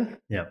leads again.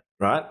 Yeah.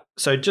 Right?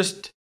 So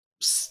just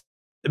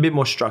a bit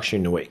more structure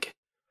in the week.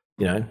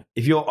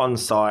 If you're on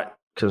site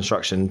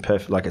construction,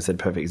 perfect, like I said,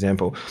 perfect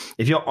example.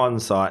 If you're on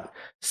site,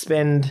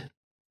 spend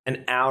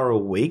an hour a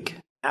week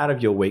out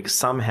of your week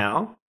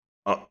somehow.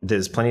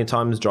 There's plenty of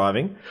times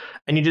driving,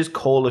 and you just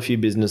call a few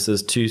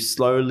businesses to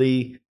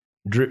slowly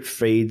drip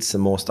feed some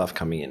more stuff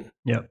coming in.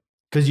 Yeah.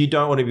 Because you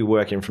don't want to be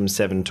working from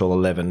 7 till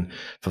 11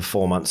 for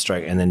 4 months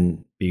straight and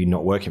then be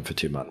not working for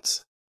 2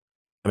 months.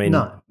 I mean,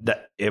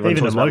 that everyone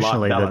even talks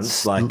emotionally, about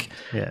balance.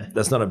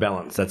 That's not a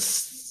balance.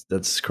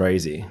 That's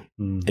crazy.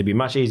 It'd be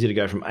much easier to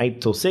go from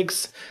 8 till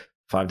 6,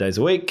 5 days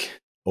a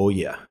week, all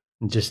year.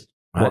 And just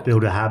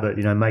build a habit,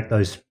 make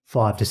those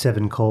 5 to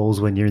 7 calls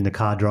when you're in the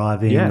car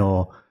driving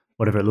or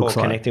whatever it looks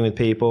like. Or connecting with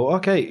people.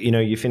 Okay,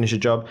 you finish a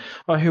job.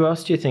 Oh, who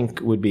else do you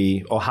think would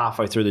be, or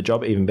halfway through the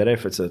job, even better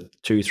if it's a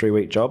 2-3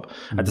 week job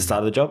at the start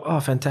of the job. Oh,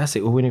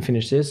 fantastic. Well, we didn't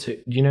finish this.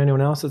 Do you know anyone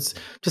else?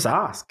 Just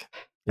ask.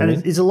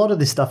 And is a lot of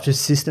this stuff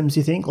just systems,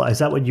 you think? Like, is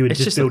that what you would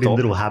just build in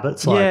little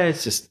habits? Like, yeah,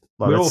 it's just,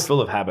 we're all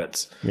full of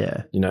habits.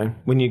 Yeah. You know,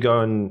 when you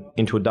go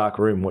into a dark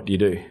room, what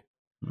do?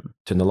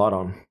 Turn the light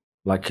on.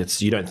 Like,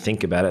 you don't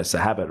think about it. It's a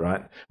habit,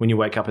 right? When you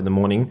wake up in the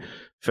morning,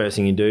 first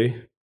thing you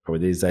do,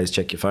 probably these days,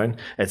 check your phone.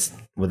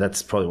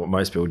 That's probably what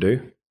most people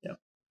do. Yeah.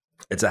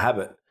 It's a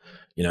habit,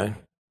 you know?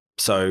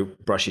 So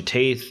brush your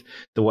teeth,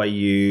 the way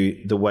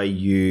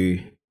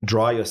you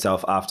dry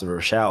yourself after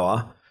a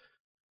shower,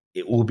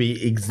 it will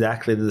be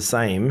exactly the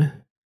same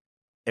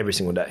every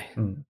single day.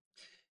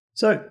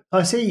 So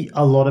I see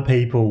a lot of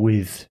people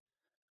with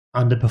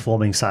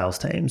underperforming sales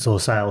teams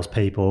or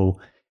salespeople,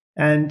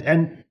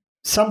 and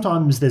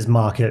sometimes there's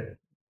market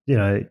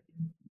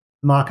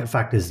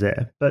factors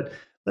there. But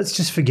let's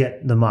just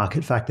forget the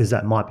market factors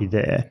that might be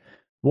there.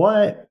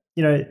 Why,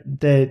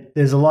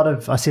 there's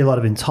I see a lot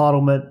of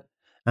entitlement,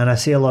 and I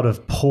see a lot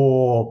of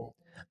poor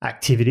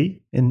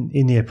activity in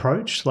the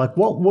approach. Like,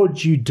 what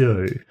would you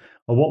do,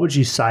 or what would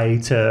you say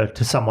to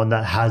someone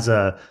that has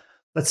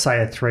let's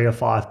say a 3 or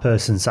 5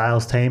 person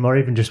sales team, or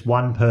even just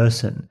one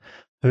person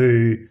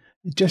who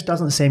just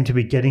doesn't seem to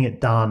be getting it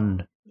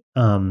done?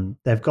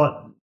 They've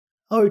got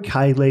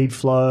okay lead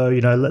flow,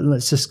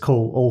 let's just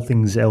call all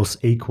things else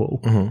equal.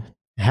 Mm-hmm.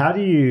 How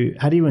do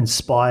you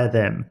inspire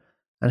them,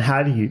 and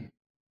how do you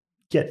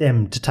get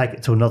them to take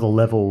it to another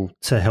level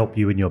to help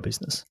you in your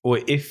business? Or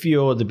if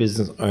you're the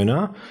business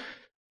owner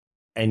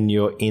and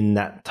you're in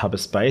that type of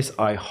space,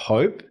 I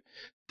hope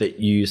that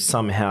you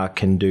somehow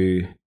can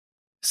do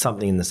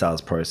something in the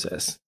sales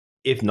process.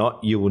 If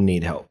not, you will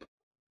need help.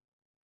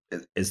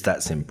 It's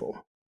that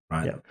simple,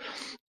 right?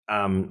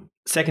 Yeah.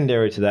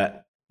 Secondary to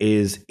that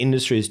is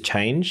industries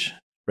change,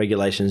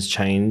 regulations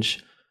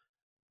change,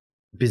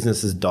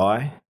 businesses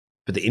die,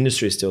 but the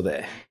industry is still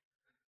there.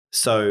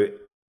 So,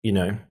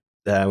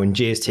 when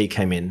GST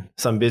came in,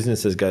 some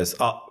businesses goes,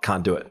 oh,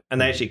 can't do it.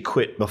 And they actually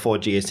quit before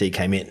GST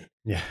came in.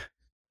 Yeah.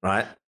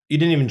 Right? You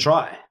didn't even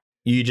try.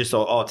 You just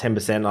thought,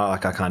 10%,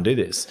 I can't do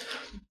this.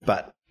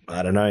 But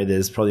I don't know,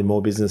 there's probably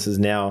more businesses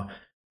now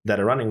that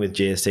are running with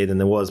GST than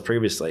there was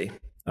previously.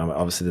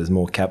 Obviously, there's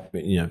more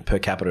per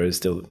capita is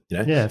still,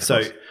 Yeah.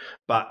 So,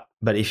 but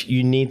if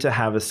you need to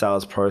have a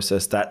sales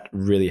process, that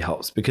really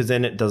helps, because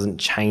then it doesn't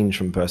change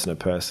from person to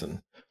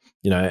person.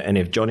 And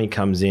if Johnny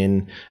comes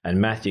in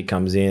and Matthew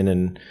comes in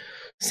and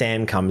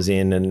Sam comes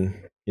in and,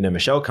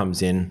 Michelle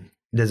comes in,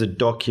 there's a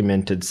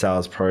documented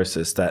sales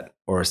process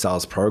or a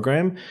sales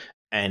program.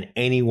 And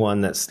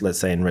anyone that's, let's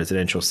say, in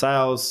residential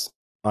sales,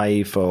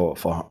 i.e. for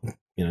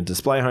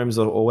display homes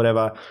or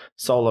whatever,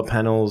 solar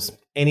panels,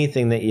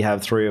 anything that you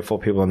have 3 or 4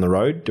 people on the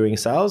road doing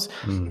sales,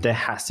 there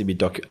has to be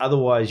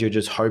Otherwise, you're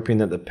just hoping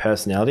that the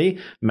personality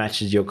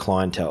matches your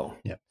clientele.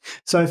 Yeah.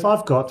 So if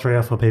I've got 3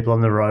 or 4 people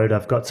on the road,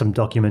 I've got some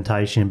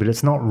documentation, but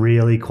it's not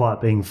really quite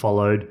being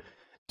followed,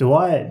 do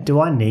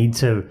I need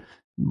to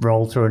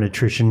roll through an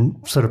attrition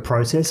sort of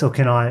process, or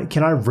can I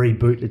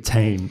reboot a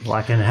team?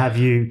 Like, and have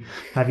you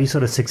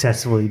sort of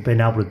successfully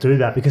been able to do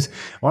that? Because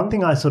one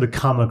thing I sort of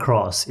come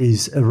across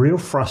is a real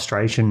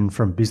frustration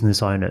from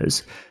business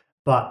owners,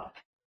 but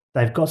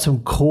they've got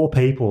some core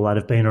people that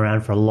have been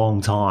around for a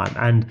long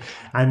time,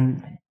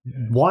 and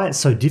why it's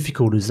so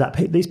difficult is that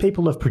these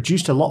people have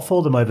produced a lot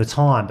for them over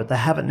time, but they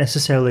haven't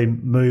necessarily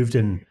moved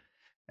and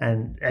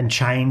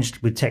changed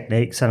with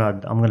techniques. And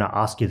I'm going to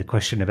ask you the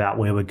question about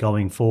where we're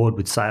going forward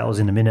with sales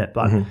in a minute.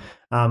 But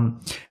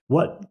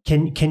what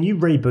can you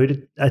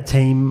reboot a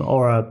team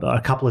or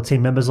a couple of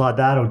team members like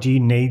that, or do you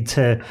need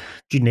to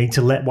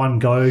let one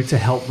go to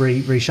help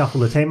reshuffle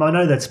the team? I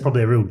know that's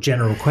probably a real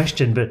general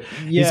question, but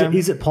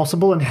is it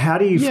possible? And how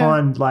do you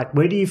find, like,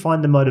 where do you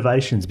find the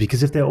motivations?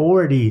 Because if they're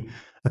already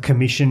a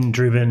commission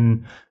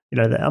driven,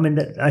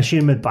 I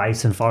assume with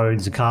base and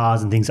phones and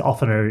cars and things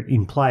often are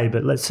in play,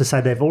 but let's just say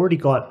they've already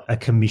got a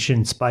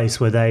commission space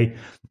where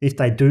if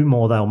they do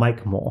more, they'll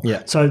make more.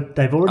 Yeah. So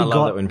they've already got. I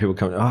love it when people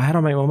come, how do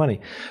I make more money?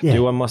 Yeah.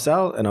 Do one more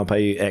sale and I'll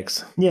pay you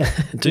X. Yeah.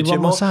 do 2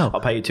 more sale,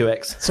 I'll pay you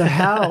 2X. So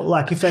how,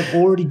 like, if they've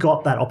already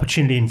got that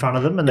opportunity in front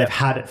of them and they've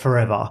had it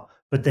forever,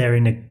 but they're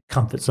in a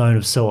comfort zone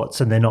of sorts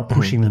and they're not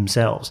pushing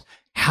themselves,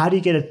 how do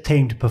you get a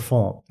team to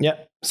perform? Yeah.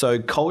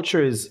 So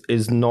culture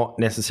is not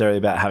necessarily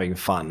about having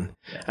fun.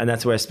 And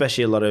that's where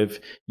especially a lot of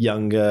the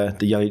young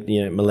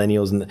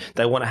millennials, and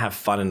they want to have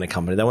fun in the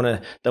company. They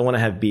want to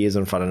have beers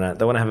in front of that.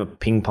 They want to have a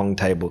ping pong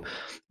table,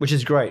 which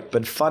is great,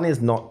 but fun is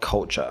not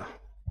culture.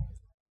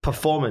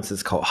 Performance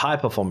is high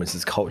performance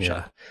is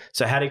culture. Yeah.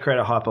 So how do you create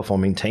a high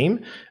performing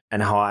team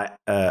and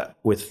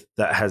with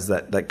that has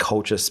that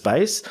culture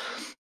space?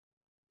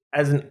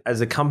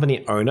 As a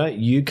company owner,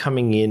 you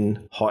coming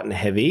in hot and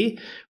heavy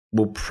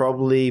will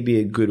probably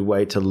be a good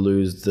way to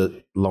lose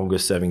the longer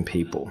serving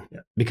people. Yeah.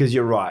 Because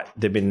you're right,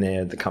 they've been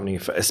there, the company,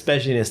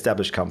 especially an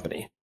established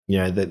company.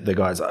 The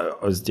guys, I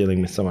was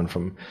dealing with someone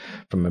from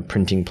a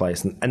printing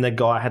place, and the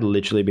guy had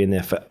literally been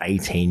there for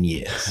 18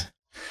 years.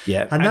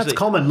 Yeah. And that's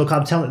common. Look,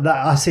 I'm telling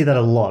that, I see that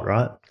a lot,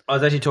 right? I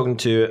was actually talking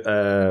to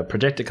a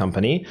projector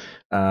company,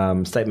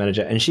 state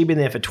manager, and she'd been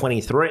there for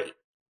 23.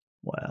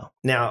 Wow.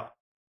 Now,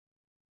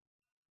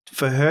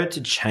 for her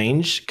to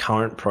change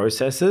current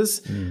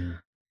processes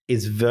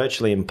is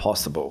virtually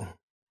impossible,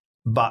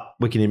 but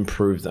we can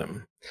improve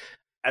them.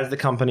 As the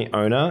company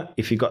owner,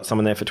 if you've got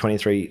someone there for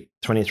 23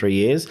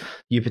 years,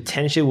 you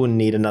potentially will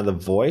need another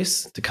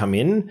voice to come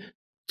in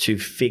to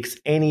fix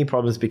any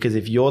problems, because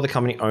if you're the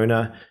company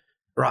owner,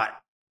 right,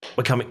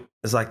 we're coming,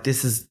 it's like,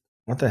 this is,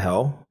 what the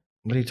hell?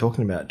 What are you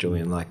talking about,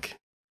 Julian? Like,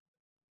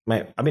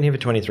 mate, I've been here for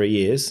 23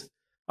 years.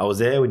 I was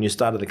there when you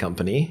started the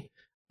company,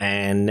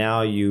 and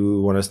now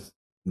you want to,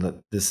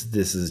 this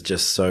is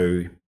just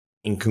so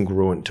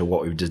incongruent to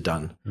what we've just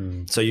done.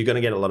 So you're going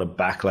to get a lot of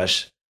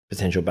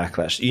potential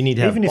backlash. You need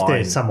to have even if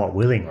they're somewhat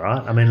willing,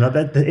 right? I mean,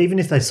 like even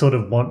if they sort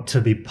of want to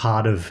be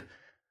part of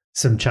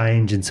some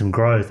change and some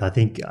growth, I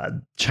think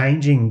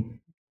changing,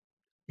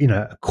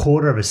 a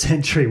quarter of a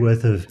century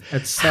worth of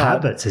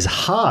habits is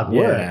hard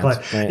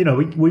work.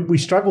 We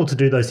struggle to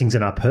do those things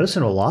in our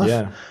personal life.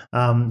 Yeah.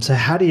 So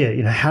how do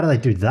they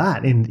do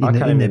that in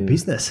their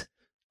business?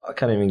 I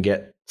can't even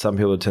get some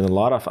people to turn the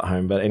light off at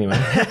home, but anyway.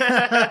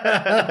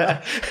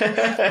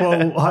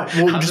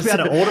 We'll just be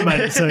able to automate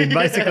it soon.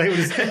 Basically, we'll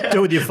just do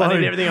it with your phone. I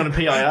need everything on a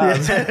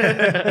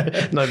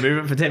PIR. No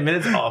movement for 10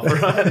 minutes off,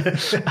 right?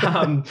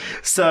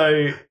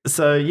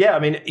 So yeah, I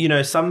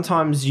mean,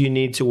 sometimes you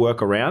need to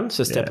work around.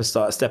 So step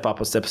up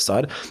or step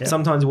aside. Yeah.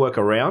 Sometimes work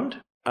around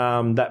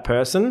that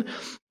person,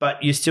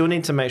 but you still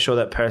need to make sure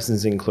that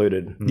person's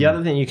included. The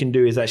other thing you can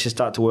do is actually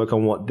start to work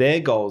on what their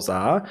goals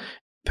are,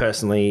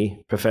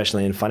 personally,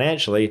 professionally, and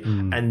financially,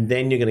 and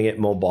then you're going to get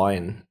more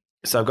buy-in.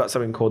 So I've got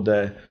something called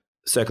the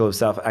circle of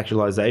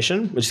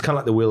self-actualization, which is kind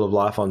of like the wheel of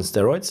life on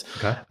steroids.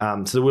 Okay.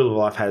 So the wheel of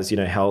life has,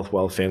 health,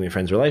 wealth, family,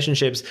 friends,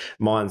 relationships.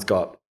 Mine's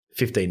got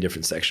 15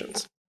 different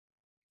sections.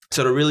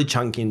 So to really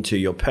chunk into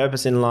your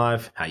purpose in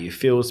life, how you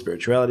feel,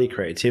 spirituality,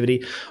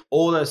 creativity,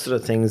 all those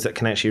sort of things that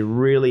can actually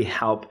really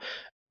help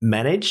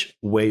manage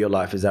where your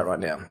life is at right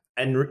now.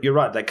 And you're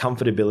right, that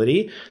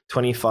comfortability,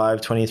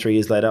 25, 23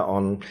 years later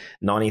on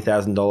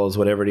 $90,000,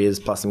 whatever it is,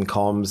 plus some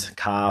comms,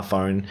 car,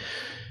 phone,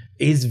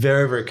 is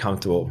very, very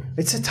comfortable.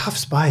 It's a tough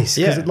space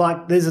because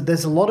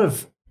there's a lot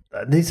of,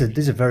 these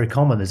are very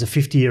common. There's a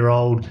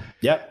 50-year-old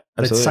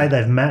that say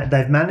they've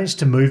managed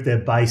to move their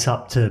base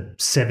up to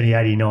 70,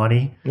 80,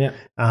 90. Yeah.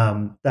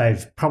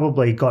 They've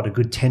probably got a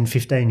good 10,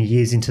 15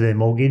 years into their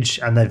mortgage,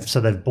 and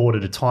they've bought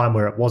at a time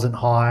where it wasn't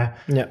high.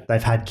 Yeah.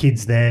 They've had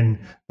kids then.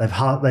 They've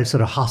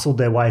sort of hustled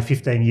their way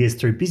 15 years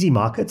through busy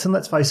markets. And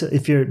let's face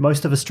it,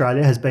 most of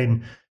Australia has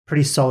been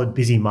pretty solid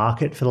busy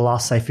market for the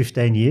last, say,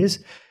 15 years.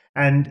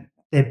 And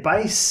their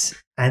base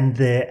and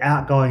their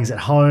outgoings at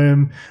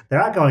home, their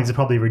outgoings are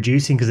probably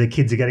reducing because their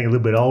kids are getting a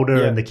little bit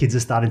older and the kids are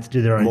starting to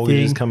do their own mortgage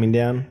thing. Is coming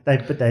down. They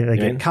get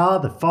a car,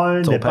 the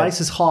phone, their base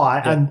is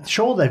high. Yeah. And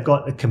sure, they've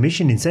got a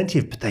commission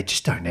incentive, but they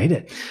just don't need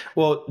it.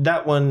 Well,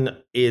 that one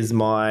is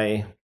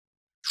my,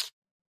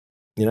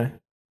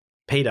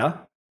 Peter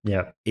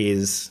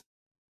there's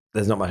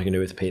not much I can do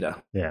with Peter.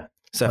 Yeah.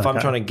 So if I'm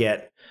trying to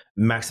get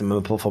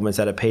maximum performance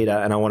out of Peter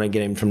and I want to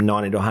get him from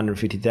 90 to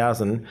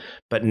 150,000,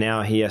 but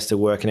now he has to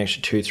work an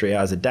extra 2-3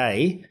 hours a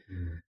day,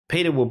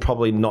 Peter will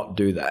probably not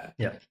do that.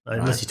 Yeah.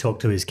 Unless you talk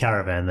to his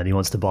caravan that he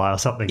wants to buy or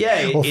something.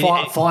 Yeah. Or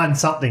find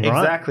something,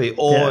 right? Exactly.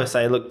 Or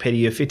say, look, Peter,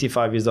 you're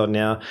 55 years old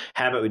now.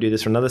 How about we do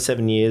this for another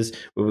 7 years?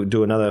 We will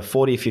do another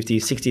 $40,000,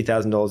 $50,000,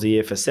 $60,000 a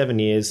year for 7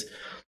 years.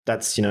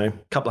 That's, a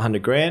couple of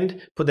 $100,000,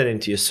 put that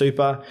into your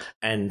super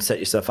and set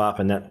yourself up,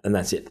 and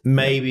that's it.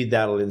 Maybe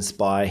that'll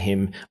inspire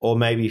him. Or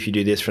maybe if you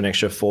do this for an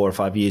extra 4 or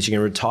 5 years, you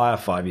can retire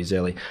 5 years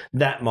early.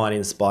 That might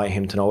inspire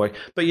him to not work.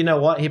 But you know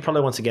what? He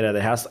probably wants to get out of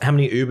the house. How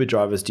many Uber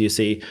drivers do you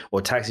see,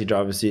 or taxi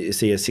drivers do you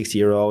see, a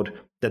 60-year-old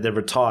that they've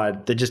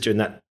retired? They're just doing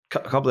that a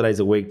couple of days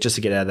a week just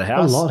to get out of the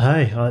house. A lot,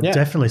 hey. I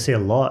definitely see a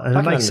lot. And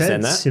it makes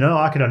sense. That.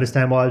 I can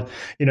understand why,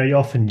 you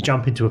often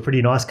jump into a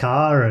pretty nice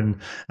car and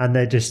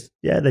they're just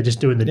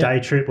doing the day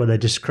trip where they're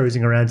just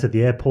cruising around to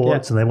the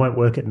airports and they won't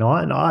work at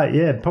night.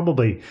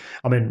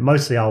 And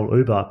mostly I'll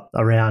Uber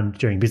around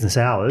during business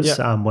hours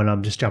when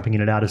I'm just jumping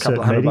in and out of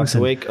certain meetings. $100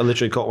 a week. I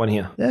literally caught one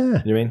here. Yeah. You know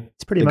what I mean?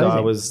 It's pretty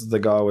amazing. The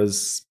guy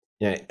was,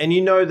 and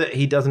that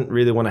he doesn't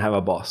really want to have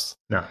a boss.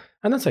 No.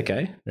 And that's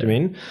okay. Do you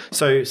mean?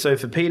 So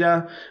for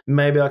Peter,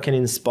 maybe I can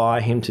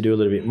inspire him to do a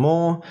little bit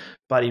more,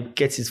 but he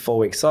gets his 4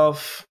 weeks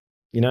off.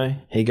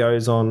 He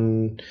goes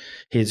on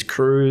his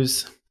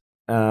cruise,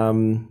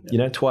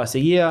 twice a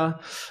year.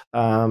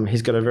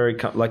 He's got a very,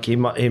 he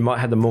might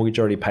have the mortgage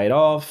already paid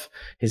off.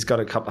 He's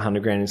got a couple of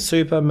 $100,000 in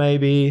super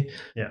maybe.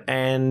 Yeah.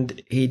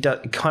 And he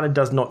kind of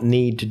does not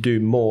need to do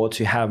more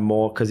to have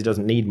more because he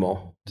doesn't need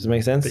more. Does it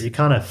make sense? But you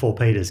can't have 4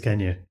 Peters, can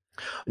you?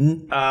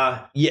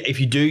 If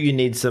you do, you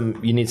need some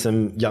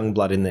young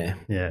blood in there.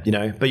 Yeah.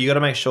 But you got to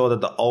make sure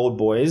that the old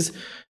boys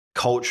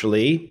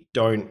culturally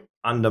don't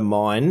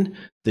undermine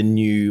the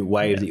new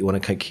wave that you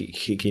want to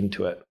kick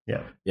into it.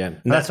 Yeah. Yeah.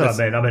 And that's what I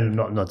mean. I mean,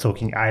 not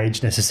talking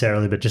age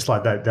necessarily, but just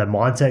like that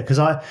mindset. Because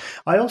I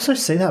also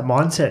see that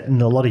mindset in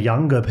a lot of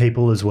younger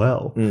people as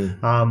well.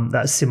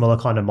 That similar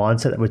kind of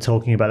mindset that we're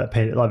talking about,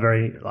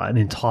 an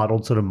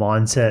entitled sort of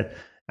mindset.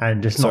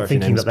 And just not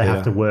thinking that they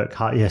have to work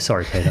hard. Yeah,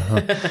 sorry, Peter.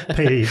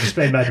 Peter, you've just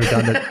been made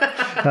redundant.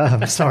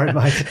 Sorry,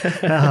 mate.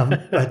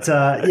 But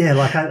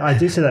like I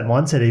do see that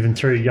mindset even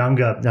through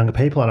younger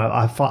people, and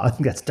I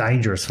think that's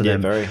dangerous for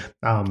them. Very.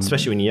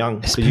 Especially when you're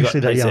young. Especially You've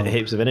got young.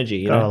 heaps of energy.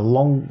 You got know? a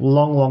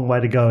long way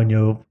to go in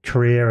your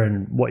career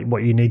and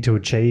what you need to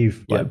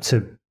achieve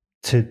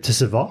to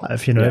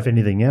survive, if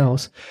anything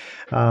else.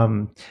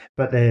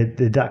 But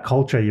that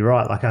culture, you're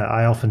right. Like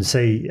I often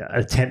see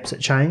attempts at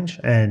change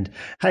and,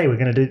 hey, we're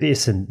going to do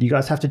this and you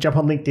guys have to jump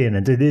on LinkedIn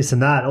and do this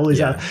and that, all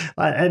these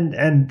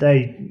and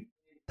they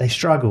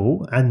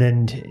struggle. And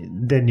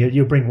then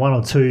you'll bring one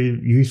or two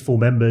youthful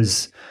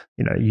members,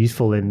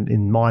 useful in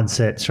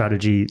mindset,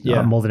 strategy,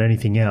 more than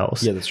anything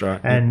else. Yeah, that's right.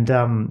 And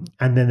then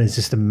there's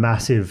just a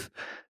massive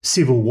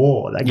civil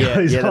war that goes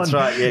on. Yeah, that's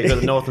right. Yeah, you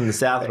got the north and the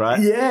south, right?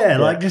 Yeah,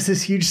 like just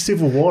this huge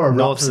civil war.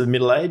 North of the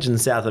middle age and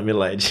south of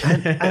middle age.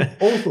 and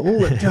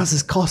all it does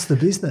is cost the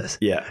business.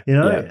 Yeah.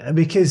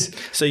 Because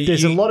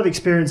there's a lot of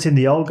experience in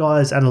the old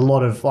guys and a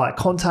lot of like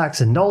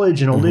contacts and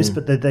knowledge and all this,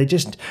 but they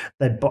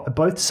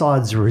both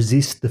sides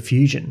resist the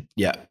fusion.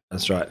 Yeah,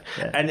 that's right.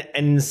 Yeah. And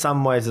in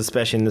some ways,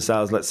 especially in the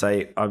sales, let's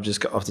say I've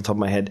just got off the top of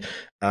my head,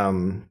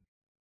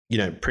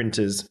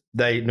 printers,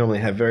 they normally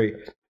have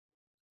very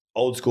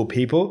old school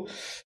people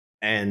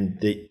and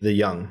the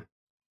young.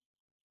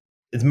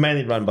 It's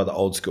mainly run by the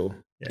old school.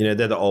 Yeah.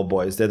 They're the old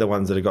boys. They're the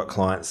ones that have got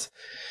clients.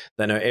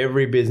 They know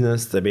every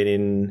business. They've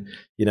been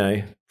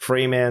in,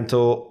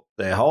 Fremantle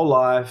their whole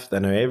life. They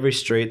know every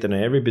street. They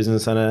know every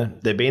business owner.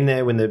 They've been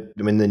there when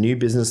the new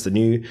business, the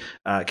new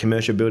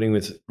commercial building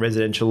with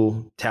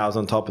residential towers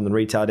on top and the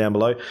retail down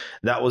below,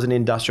 that was an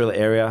industrial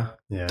area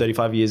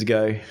 35 years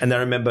ago. And they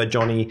remember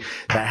Johnny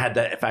that had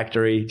that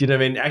factory. Do you know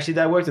what I mean? Actually,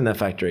 they worked in that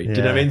factory. Do you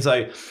know what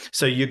I mean?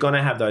 So you're going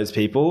to have those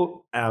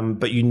people,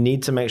 but you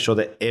need to make sure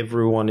that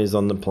everyone is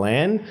on the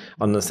plan,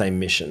 on the same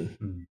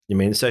mission. You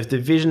mean? So if the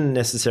vision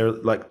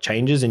necessarily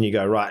changes and you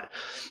go, right,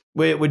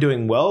 we're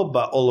doing well,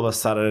 but all of a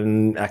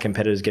sudden our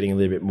competitors getting a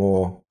little bit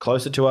more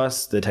closer to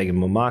us. They're taking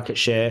more market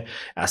share.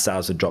 Our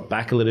sales have dropped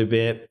back a little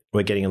bit.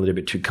 We're getting a little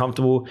bit too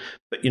comfortable.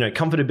 But,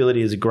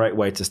 comfortability is a great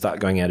way to start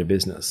going out of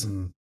business.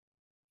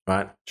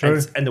 Right? True.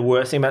 And the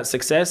worst thing about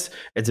success,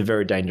 it's a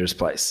very dangerous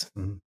place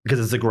because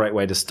it's a great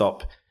way to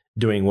stop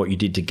doing what you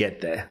did to get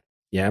there.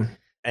 Yeah.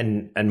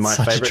 And my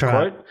favorite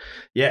quote,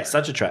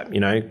 such a trap.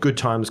 Good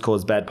times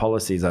cause bad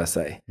policies, I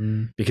say.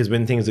 Because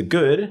when things are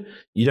good,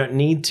 you don't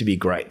need to be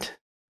great.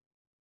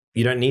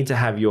 You don't need to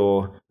have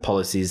your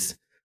policies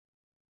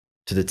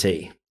to the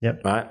T.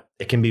 Yep. Right?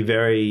 It can be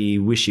very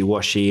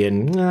wishy-washy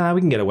and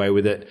we can get away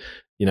with it,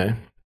 It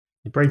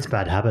breeds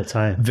bad habits,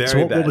 hey?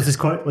 Very bad. What was this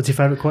quote? What's your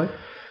favourite quote?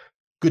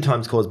 Good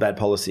times cause bad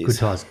policies. Good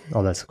times.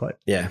 Oh, that's a quote.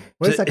 Yeah.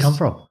 Where does that come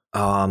from?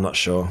 Oh, I'm not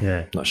sure.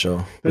 Yeah. Not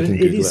sure. But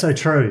it is so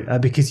true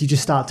because you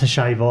just start to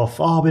shave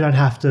off. Oh, we don't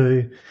have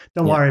to.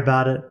 Don't worry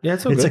about it. Yeah,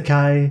 it's good.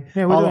 Okay.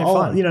 Yeah, we're doing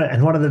fine.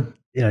 And one of the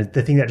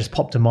the thing that just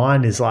popped to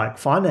mind is like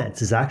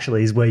finances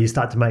actually is where you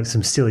start to make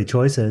some silly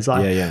choices.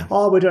 Like,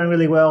 oh, we're doing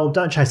really well.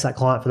 Don't chase that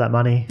client for that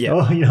money. Yeah.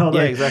 Oh,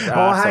 exactly.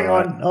 Oh, hang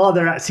on. Oh,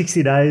 they're at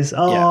 60 days.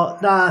 Oh,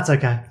 no, it's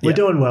okay. We're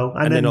doing well.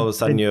 And then all of a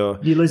sudden you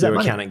lose your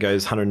accountant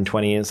goes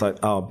 120 and it's like,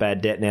 oh,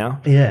 bad debt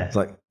now. Yeah. It's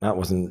like, that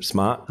wasn't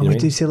smart. And we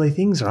do silly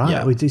things, right?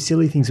 Yeah. We do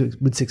silly things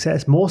with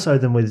success more so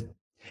than with,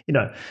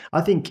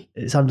 I think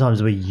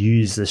sometimes we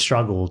use the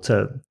struggle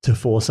to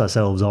force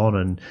ourselves on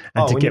and to get work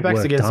done. When your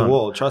back's against the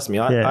wall, trust me,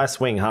 I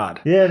swing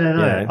hard. Yeah,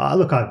 no.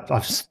 Look, I've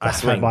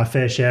had my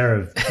fair share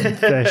of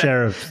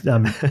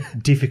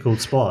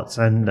difficult spots,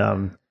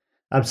 and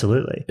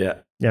absolutely,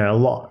 a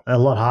lot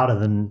harder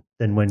than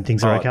when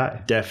things are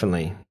okay.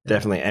 Definitely.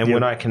 And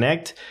when I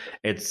connect,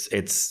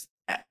 it's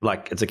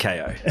like it's a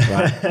KO,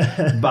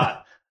 right?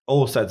 But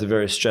also, it's a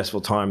very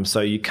stressful time, so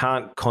you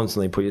can't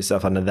constantly put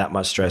yourself under that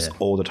much stress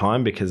all the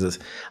time because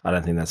I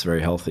don't think that's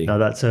very healthy. No,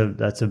 that's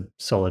a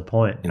solid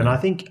point. And I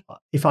think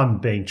if I'm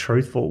being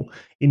truthful,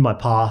 in my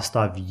past,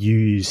 I've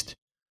used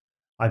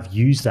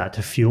that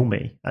to fuel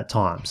me at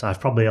times. I've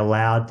probably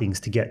allowed things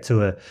to get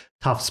to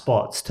tough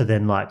spots to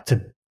then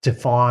to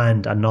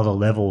find another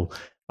level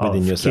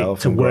within yourself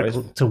to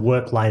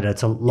work later,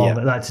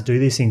 to do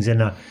these things.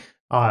 And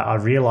I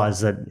realize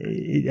that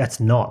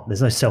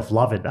there's no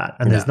self-love in that.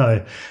 And there's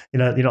no,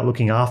 you're not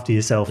looking after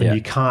yourself and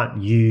you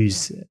can't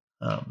use,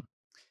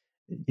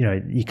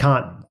 you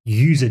can't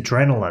use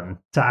adrenaline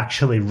to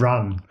actually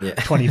run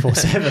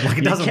 24/7. Like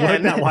it doesn't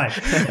work that way.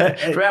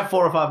 For about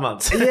 4 or 5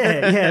 months.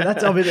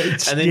 That's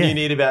obvious. And then you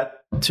need about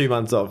 2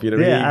 months off.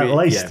 At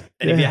least. Yeah.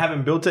 And if you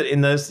haven't built it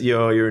in those,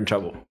 you're in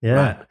trouble. Yeah.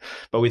 Right?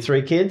 But with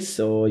 3 kids,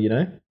 or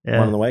one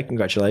on the way,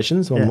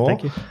 congratulations, one more.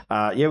 Thank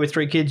you. With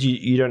 3 kids,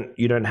 you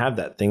don't have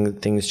that thing.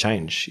 Things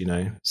change,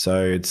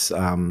 So it's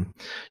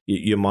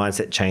your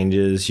mindset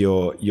changes.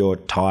 You're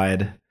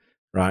tired,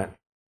 right?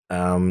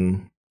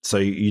 So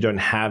you don't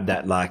have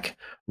that like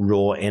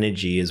raw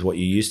energy as what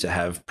you used to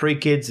have.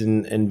 Pre-kids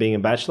and being a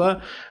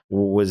bachelor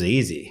was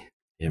easy.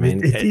 I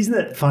mean, isn't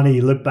it funny?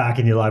 You look back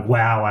and you're like,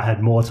 wow, I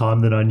had more time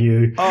than I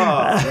knew.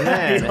 Oh,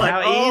 man. Like,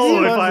 how easy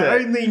was if I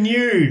only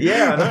knew.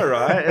 Yeah, I know,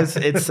 right?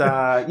 It's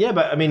yeah,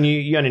 but I mean,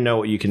 you only know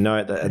what you can know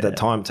at that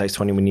time. It takes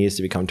 21 years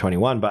to become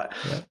 21. But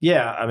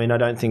yeah, I mean, I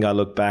don't think I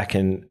look back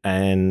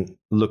and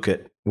look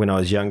at when I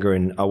was younger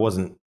and I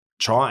wasn't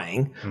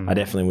trying. I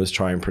definitely was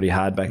trying pretty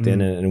hard back then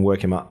and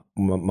working my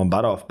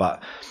butt off.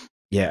 But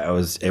yeah,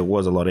 it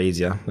was a lot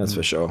easier. That's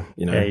for sure.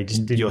 You know,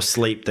 your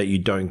sleep that you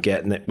don't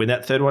get. And when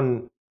that third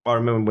one, I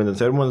remember when the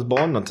third one was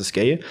born, not to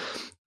scare you.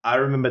 I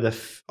remember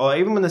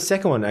even when the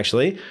second one,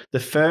 actually, the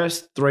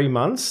first 3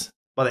 months,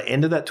 by the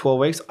end of that 12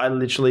 weeks, I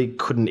literally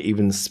couldn't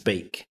even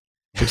speak,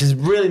 which is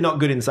really not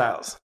good in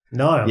sales.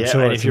 No, I'm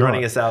sure. And if you're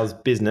running a sales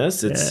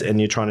business,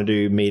 and you're trying to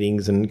do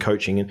meetings and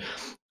coaching, and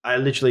I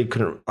literally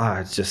couldn't.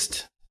 It's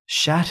just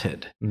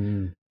shattered.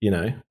 You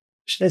know,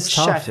 it's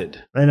shattered.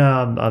 Tough. And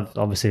I've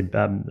obviously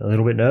a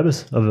little bit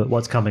nervous of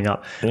what's coming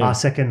up. Our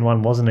second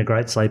one wasn't a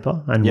great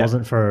sleeper and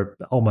wasn't for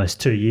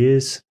almost 2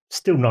 years.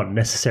 Still not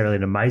necessarily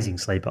an amazing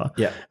sleeper.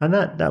 Yeah. And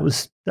that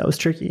was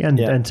tricky.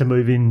 And to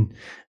move in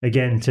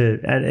again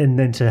and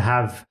then to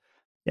have,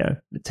 you know,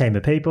 a team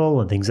of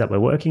people and things that we're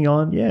working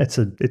on. Yeah, it's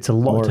a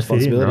lot to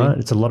fit in, right?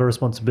 It's a lot of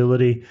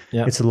responsibility.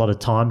 Yeah. It's a lot of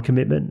time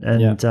commitment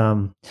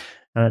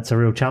and it's a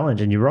real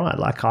challenge. And you're right.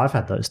 Like I've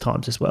had those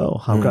times as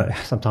well.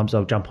 Sometimes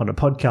I'll jump on a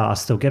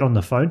podcast or get on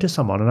the phone to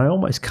someone and I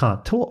almost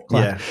can't talk.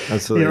 Like,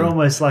 absolutely. You're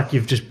almost like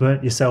you've just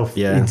burnt yourself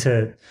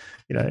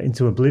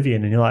into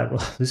oblivion and you're like,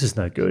 well, this is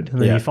no good. And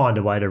then you find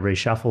a way to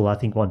reshuffle. I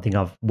think one thing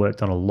I've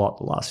worked on a lot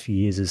the last few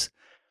years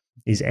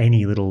is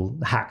any little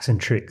hacks and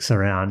tricks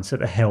around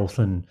sort of health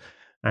and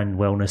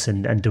wellness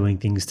and doing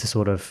things to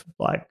sort of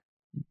like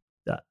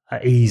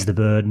ease the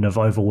burden of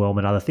overwhelm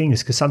and other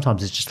things, because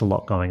sometimes it's just a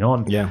lot going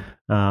on. Yeah.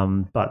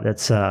 But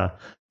that's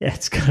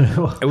it's kind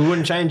of. We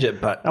wouldn't change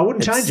it, but I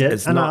wouldn't change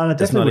it, and I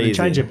definitely wouldn't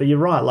change it. But you're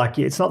right. Like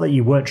it's not that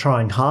you weren't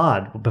trying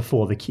hard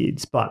before the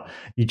kids, but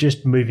you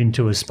just move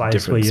into a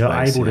space where you're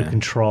able to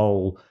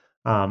control.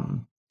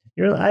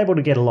 You're able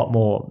to get a lot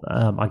more,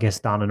 I guess,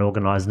 done and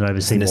organised and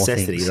oversee more things.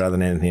 Necessity rather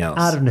than anything else.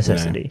 Out of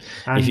necessity.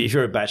 You know? If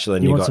you're a bachelor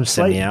and you've got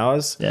 70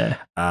 hours,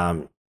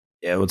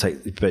 it will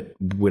take, but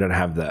we don't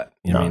have that.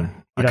 You know what I mean?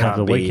 You don't have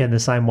the weekend the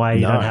same way.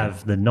 You don't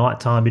have the night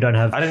time. You don't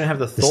have. I don't have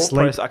the thought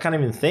process. I can't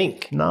even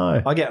think.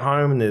 No. I get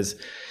home and there's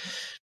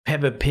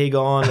Peppa Pig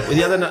on.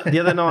 The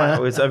other night,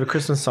 it was over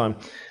Christmas time.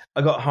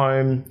 I got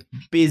home,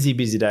 busy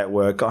day at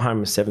work. Got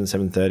home at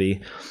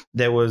 7:30.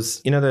 There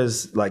was,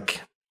 those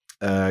like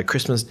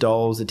Christmas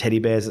dolls, the teddy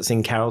bears that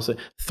sing carols. So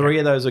 3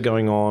 of those are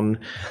going on.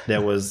 There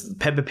was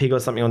Peppa Pig or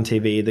something on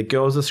TV. The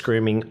girls are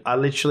screaming.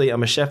 I'm a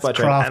chef by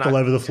trade. Craft all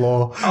over the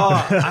floor.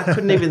 I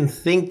couldn't even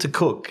think to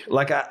cook.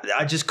 Like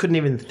I just couldn't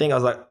even think. I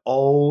was like,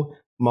 oh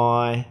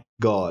my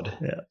God.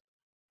 Yeah.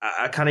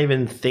 I can't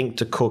even think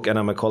to cook, and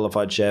I'm a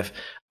qualified chef.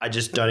 I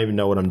just don't even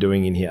know what I'm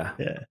doing in here.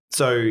 Yeah.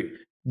 So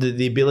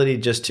the ability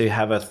just to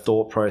have a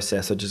thought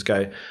process, I just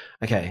go,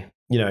 okay.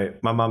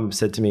 My mum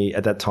said to me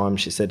at that time,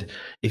 she said,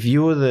 if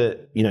you were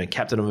the,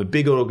 captain of a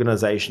big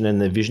organization and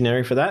the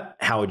visionary for that,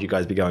 how would you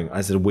guys be going?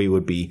 I said, we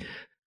would be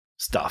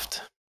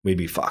stuffed. We'd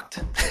be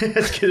fucked.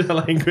 Excuse my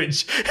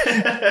language.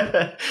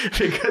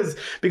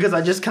 because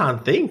I just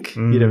can't think,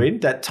 you know what I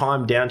mean? That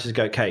time down to just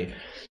go, okay,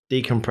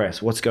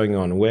 decompress. What's going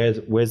on?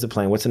 Where's the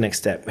plan? What's the next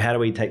step? How do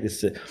we take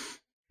this to, I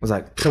was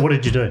like. So what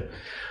did you do?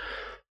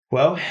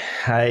 Well,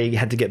 I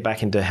had to get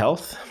back into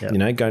health,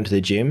 going to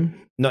the gym.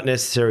 Not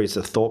necessarily it's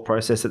a thought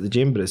process at the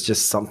gym, but it's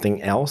just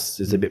something else.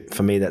 It's a bit,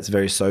 for me, that's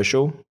very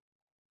social.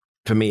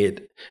 For me,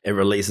 it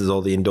releases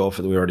all the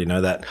endorphin. We already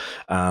know that.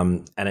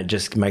 And it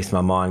just makes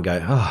my mind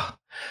go, oh,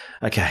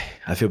 okay,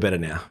 I feel better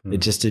now. It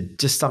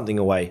just something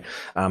away.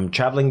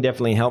 Traveling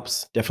definitely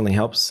helps.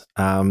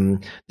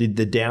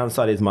 The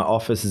downside is my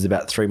office is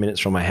about 3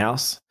 minutes from my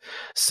house.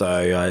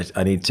 So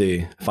I need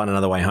to find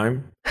another way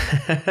home.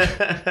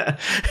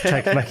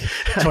 Take like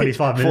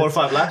 25 minutes. 4 or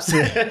 5 laps.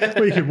 Yeah.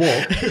 Well, you could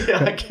walk.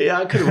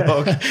 I could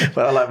walk,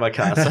 but I like my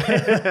car. So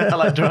I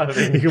like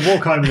driving. You could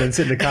walk home and then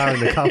sit in the car in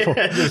the couple.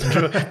 Just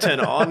turn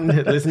it on,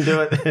 listen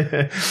to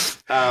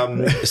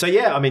it. So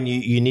yeah, I mean,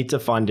 you need to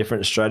find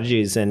different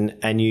strategies,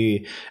 and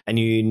you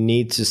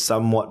need to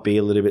somewhat be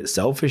a little bit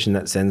selfish in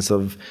that sense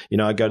of,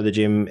 I go to the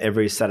gym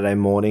every Saturday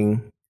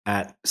morning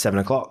at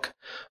 7:00,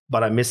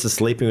 but I miss the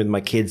sleeping with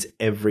my kids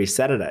every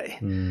Saturday.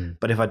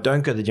 But if I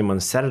don't go to the gym on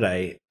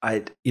Saturday,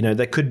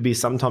 that could be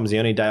sometimes the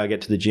only day I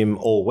get to the gym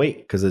all week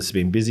because it's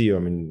been busy. Or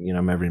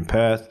I'm over in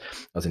Perth.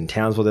 I was in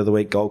Townsville the other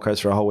week, Gold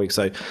Coast for a whole week.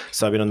 So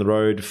I've been on the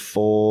road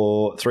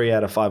for 3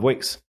 out of 5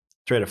 weeks,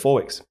 3 out of 4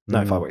 weeks.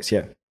 No, 5 weeks.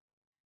 Yeah.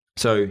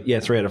 So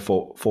yeah, 3 out of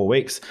 4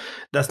 weeks.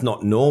 That's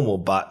not normal,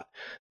 but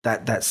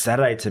that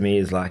Saturday to me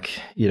is like,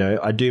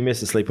 I do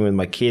miss the sleeping with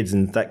my kids,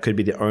 and that could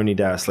be the only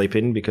day I sleep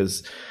in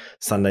because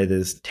Sunday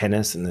there's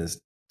tennis and there's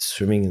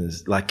swimming and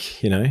there's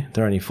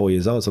they're only 4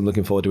 years old. So I'm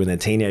looking forward to when they're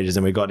teenagers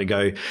and we've got to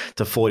go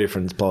to 3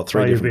 different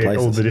places.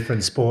 All the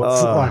different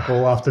sports like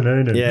all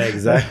afternoon. Yeah,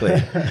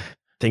 exactly.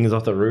 things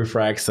off the roof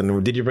racks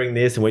and did you bring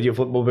this and where'd your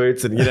football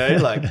boots and, you know,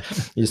 like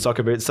your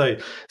soccer boots. So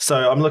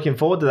I'm looking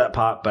forward to that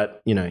part,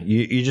 but, you know,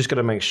 you just got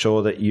to make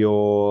sure that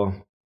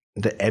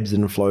the ebbs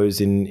and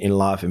flows in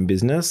life and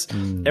business.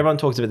 Everyone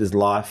talks about this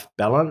life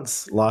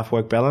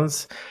work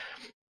balance.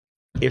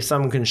 If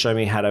someone can show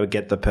me how to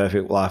get the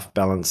perfect life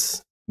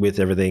balance with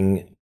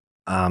everything,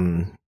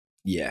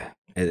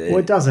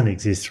 it doesn't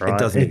exist, right? It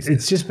doesn't exist.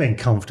 It's just being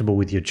comfortable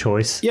with your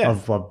choice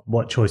of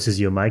what choices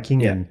you're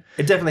making. Yeah. And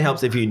it definitely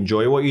helps if you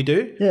enjoy what you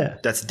do. Yeah.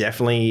 That's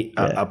definitely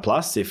a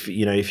plus. If,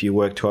 you know, if you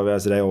work 12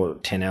 hours a day or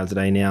 10 hours a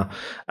day now,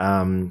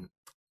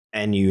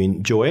 and you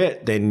enjoy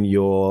it, then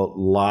your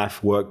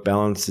life work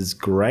balance is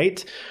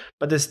great.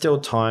 But there's still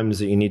times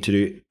that you need to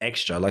do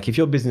extra. Like if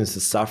your business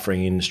is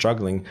suffering and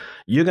struggling,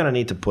 you're going to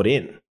need to put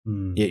in.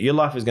 Your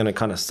life is going to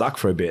kind of suck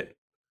for a bit.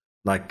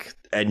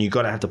 And you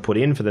got to have to put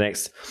in for the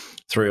next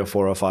 3 or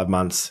 4 or 5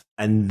 months,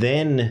 and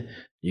then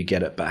you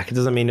get it back. It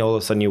doesn't mean all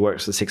of a sudden you work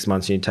for 6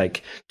 months and you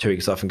take 2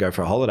 weeks off and go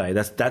for a holiday.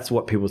 That's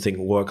what people think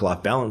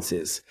work-life balance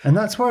is. And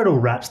that's where it all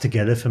wraps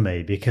together for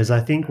me, because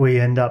I think we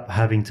end up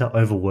having to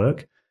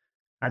overwork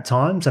at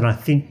times. And I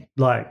think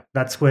like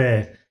that's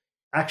where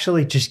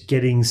actually just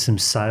getting some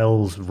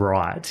sales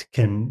right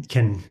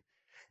can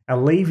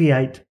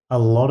alleviate a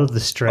lot of the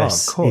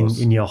stress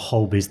in your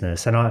whole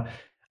business. And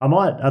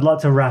I'd like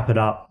to wrap it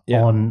up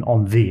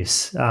on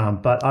this,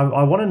 but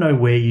I want to know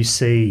where you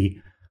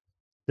see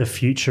the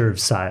future of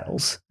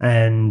sales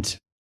and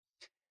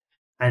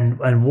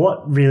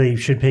what really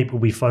should people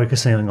be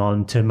focusing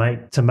on to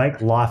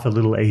make life a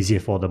little easier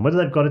for them, whether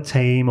they've got a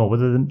team or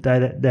whether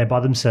they're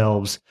by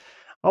themselves.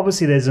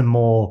 Obviously, there's a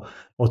more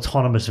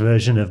autonomous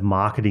version of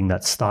marketing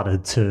that's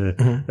started to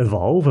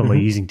evolve, and we're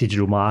using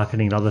digital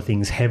marketing and other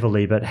things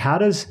heavily. But how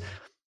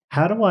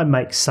do I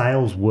make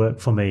sales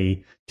work for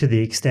me to the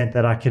extent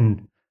that I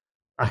can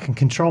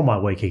control my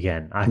week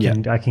again? I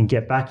can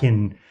get back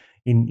in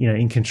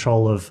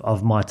control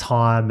of my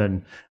time,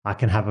 and I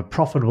can have a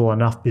profitable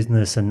enough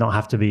business and not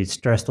have to be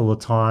stressed all the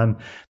time.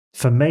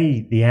 For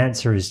me, the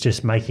answer is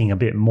just making a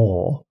bit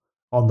more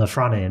on the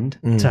front end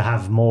to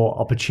have more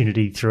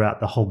opportunity throughout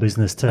the whole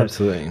business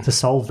to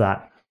solve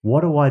that.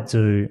 What do I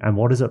do, and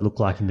what does it look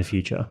like in the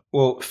future?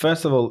 Well,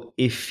 first of all,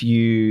 if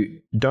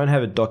you don't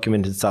have a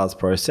documented sales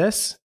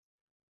process,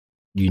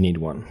 you need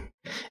one.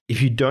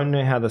 If you don't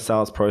know how the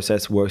sales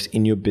process works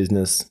in your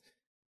business,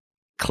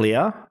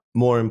 clear.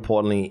 More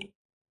importantly,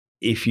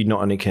 if you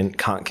not only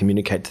can't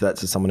communicate that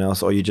to someone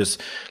else, or you just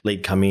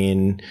lead come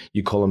in,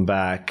 you call them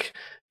back.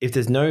 If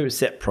there's no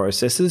set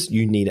processes,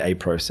 you need a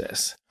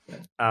process.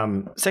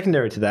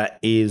 Secondary to that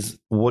is,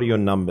 what are your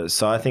numbers?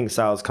 So I think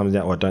sales comes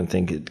down, or I don't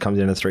think it comes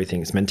down to 3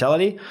 things.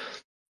 Mentality.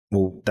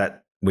 Well,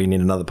 that we need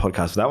another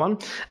podcast for that one.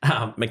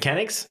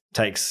 Mechanics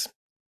takes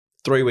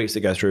 3 weeks to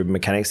go through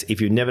mechanics.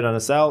 If you've never done a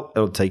sale,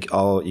 it'll take,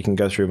 you can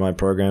go through my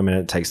program and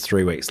it takes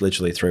 3 weeks,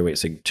 literally 3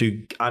 weeks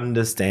to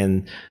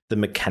understand the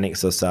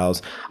mechanics of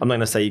sales. I'm not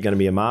going to say you're going to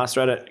be a master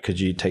at it, because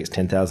it takes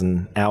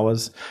 10,000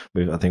 hours.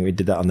 I think we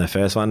did that on the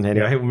first one.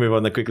 Anyway, we'll move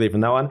on quickly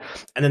from that one.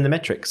 And then the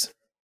metrics.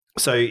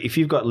 So if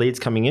you've got leads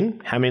coming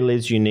in, how many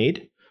leads do you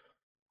need?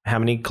 How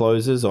many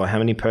closes or how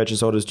many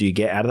purchase orders do you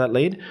get out of that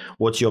lead?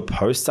 What's your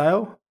post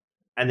sale?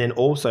 And then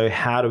also,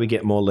 how do we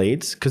get more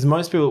leads? Because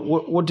most people,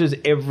 what does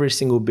every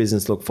single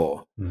business look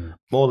for?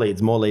 More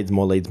leads, more leads,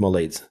 more leads, more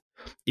leads.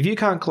 If you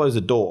can't close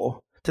a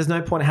door, there's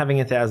no point having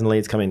 1,000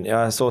 leads come in.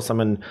 I saw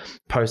someone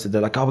posted,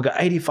 they're like, we've got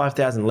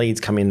 85,000 leads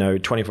come in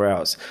 24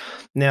 hours.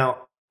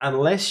 Now,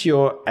 unless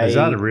you're is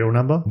that a real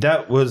number?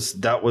 That was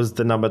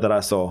the number that I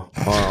saw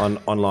on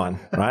online,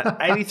 right?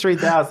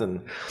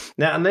 83,000.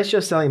 Now, unless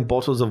you're selling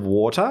bottles of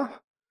water,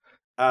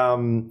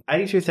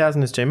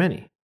 82,000 is too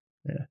many.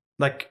 Yeah.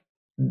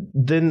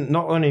 Then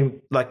not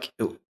only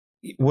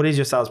what is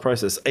your sales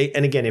process?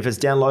 And again, if it's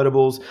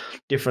downloadables,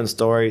 different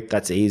story,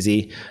 that's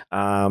easy.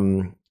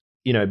 But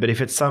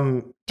if it's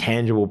some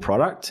tangible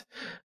product,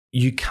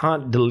 you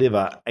can't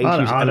deliver 80.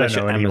 I don't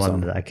know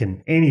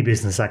anyone any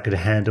business that could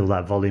handle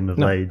that volume of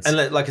leads.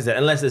 And like I said,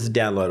 unless it's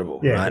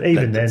downloadable. Yeah, right?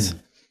 even then,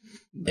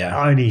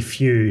 only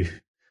few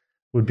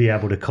would be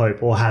able to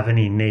cope or have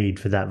any need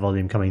for that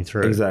volume coming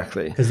through.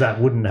 Exactly. Because that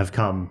wouldn't have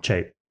come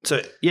cheap. So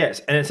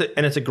yes, and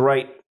it's a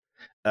great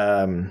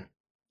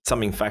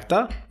something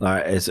factor.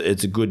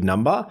 It's a good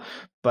number,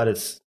 but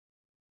it's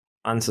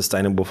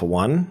unsustainable for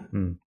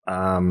one.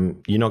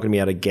 You're not going to be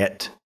able to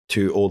get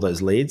to all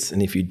those leads,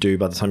 and if you do,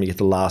 by the time you get to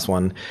the last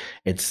one,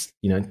 it's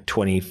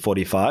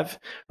 2045,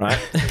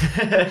 right?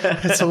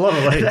 That's a lot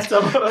of leads. That's a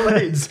lot of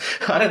leads.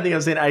 I don't think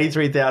I've seen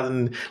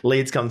 83,000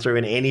 leads come through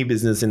in any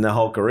business in the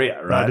whole career,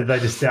 right? Did they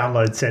just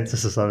download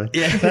Census or something?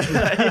 Yeah,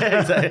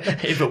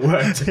 exactly. If it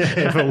worked.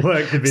 If it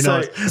worked, it'd be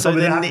nice. So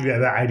there have to be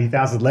about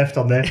 80,000 left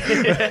on there.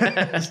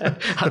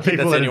 The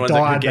people that have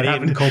died that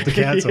haven't called to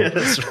cancel. Yeah,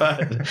 that's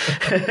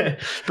right.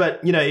 But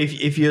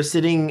if you're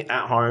sitting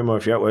at home, or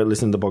if you're at work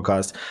listening to the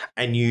podcast,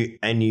 and you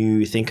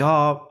think,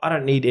 I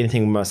don't need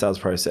anything with my sales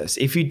process.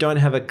 If you don't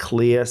have a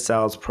clear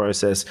sales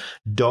process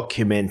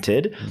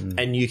documented,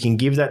 and you can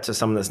give that to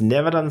someone that's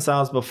never done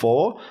sales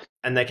before,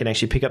 and they can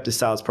actually pick up the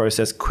sales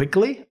process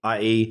quickly,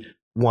 i.e.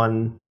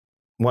 one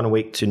a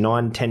week to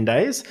 9-10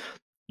 days,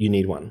 you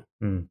need one.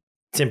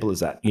 Simple as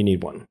that. You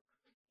need one.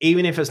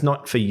 Even if it's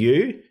not for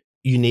you,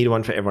 you need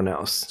one for everyone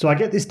else. So I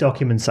get this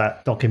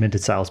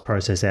documented sales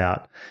process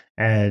out,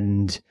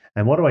 and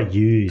what do I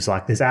use?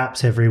 Like, there's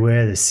apps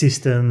everywhere, there's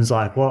systems.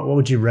 Like, what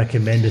would you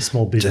recommend a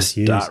small business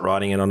use? Just start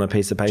writing it on a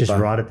piece of paper. Just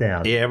write it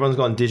down. Yeah, everyone's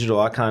gone digital.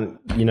 I can't,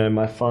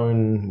 my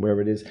phone,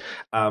 wherever it is.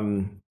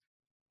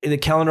 In the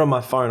calendar on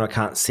my phone, I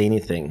can't see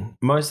anything.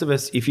 Most of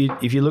us, if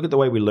you look at the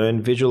way we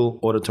learn, visual,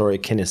 auditory,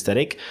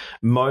 kinesthetic,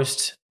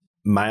 most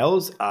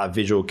males are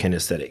visual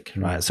kinesthetic,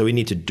 right? So we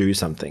need to do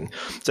something.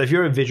 So if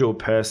you're a visual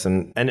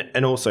person,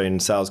 and also in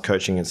sales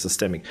coaching and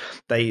systemic,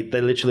 they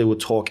literally will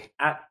talk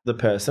at the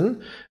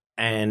person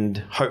and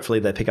hopefully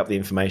they pick up the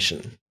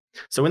information.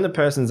 So when the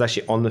person's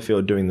actually on the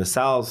field doing the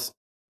sales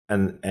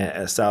and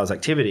sales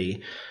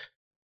activity,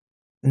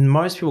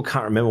 most people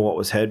can't remember what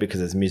was heard because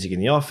there's music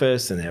in the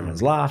office and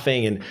everyone's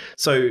laughing. And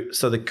so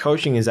the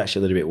coaching is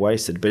actually a little bit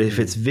wasted. But if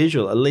it's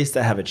visual, at least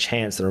they have a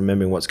chance of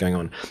remembering what's going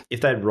on.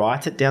 If they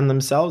write it down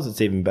themselves, it's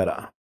even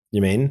better.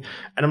 You mean?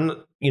 And I'm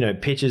not,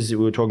 pitches,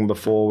 we were talking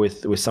before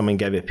with someone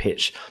gave a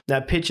pitch. Now,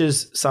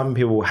 pitches, some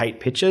people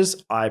hate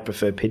pitches. I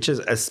prefer pitches,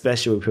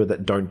 especially with people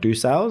that don't do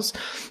sales.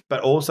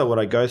 But also what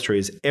I go through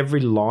is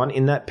every line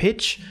in that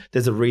pitch,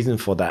 there's a reason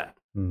for that.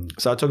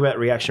 So I talk about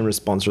reaction,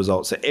 response,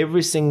 results. So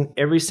every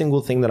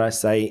single thing that I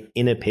say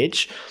in a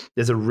pitch,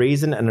 there's a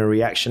reason and a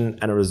reaction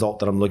and a result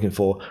that I'm looking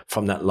for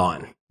from that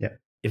line. Yeah.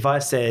 If I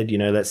said,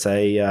 let's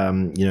say,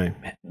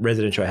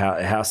 residential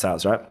house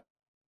sales, right?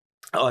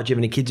 Oh, do you have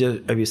any kids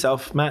of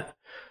yourself, Matt?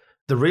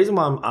 The reason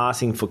why I'm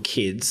asking for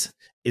kids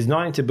is not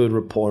only to build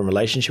rapport and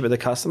relationship with the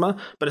customer,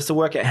 but it's to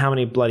work out how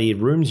many bloody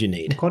rooms you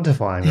need.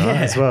 Quantifying, right?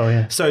 As well,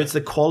 yeah. So it's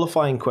the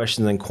qualifying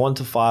questions and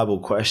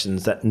quantifiable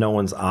questions that no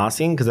one's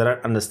asking because they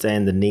don't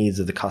understand the needs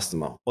of the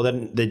customer. Or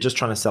they're just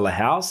trying to sell a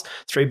house,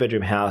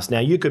 3-bedroom house. Now,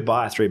 you could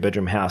buy a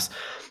 3-bedroom house.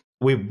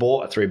 We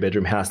bought a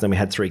 3-bedroom house, then we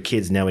had 3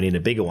 kids. Now we need a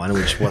bigger one,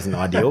 which wasn't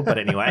ideal. But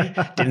anyway,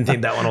 didn't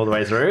think that one all the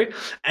way through,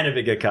 and a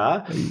bigger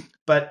car.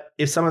 But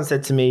if someone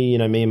said to me,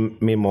 me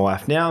and my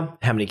wife now,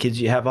 how many kids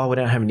do you have? Oh, we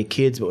don't have any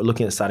kids, but we're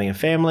looking at starting a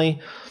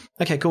family.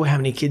 Okay, cool. How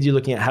many kids are you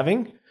looking at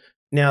having?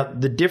 Now,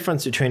 the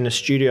difference between a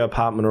studio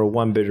apartment or a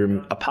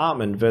 1-bedroom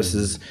apartment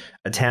versus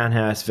a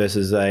townhouse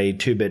versus a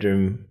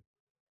 2-story,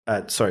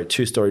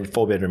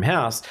 4-bedroom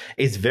house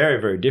is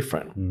very, very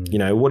different.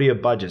 What are your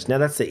budgets? Now,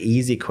 that's the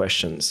easy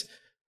questions.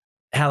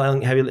 How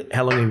long have you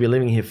been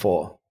living here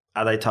for?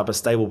 Are they type of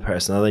stable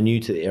person? Are they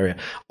new to the area?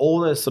 All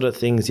those sort of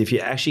things, if you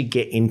actually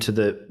get into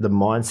the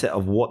mindset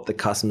of what the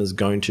customer is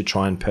going to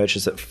try and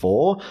purchase it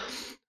for,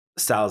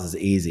 sales is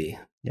easy.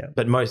 Yeah.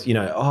 But most,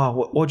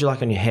 what would you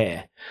like on your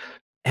hair?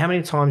 How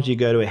many times do you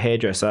go to a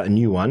hairdresser, a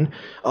new one?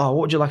 Oh,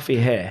 what would you like for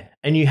your hair?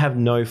 And you have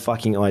no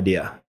fucking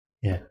idea.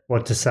 Yeah.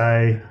 What to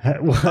say?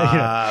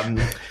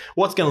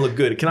 What's going to look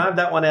good? Can I have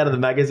that one out of the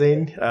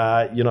magazine?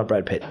 You're not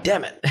Brad Pitt.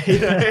 Damn it.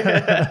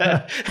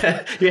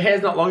 Your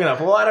hair's not long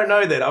enough. Well, I don't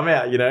know then. I'm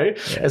out, Yeah.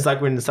 It's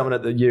like when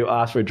someone you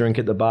ask for a drink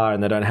at the bar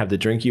and they don't have the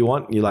drink you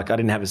want. You're like, I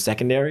didn't have a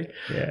secondary.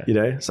 Yeah.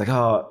 It's like,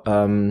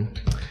 damn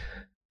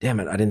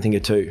it. I didn't think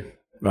of 2,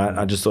 right?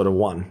 I just thought of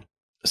 1.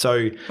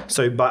 So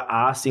by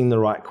asking the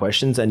right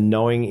questions and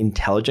knowing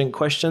intelligent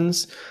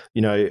questions,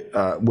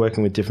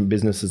 working with different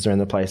businesses around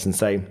the place and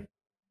say,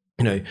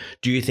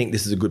 do you think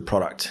this is a good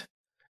product?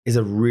 Is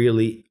a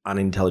really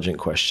unintelligent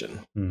question.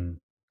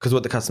 Because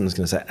what the customer's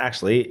going to say,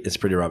 actually, it's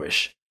pretty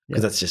rubbish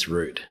because that's just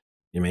rude.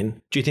 You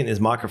mean? Do you think this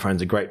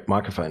microphone's a great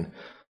microphone?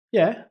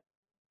 Yeah.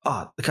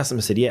 Oh, the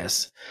customer said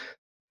yes.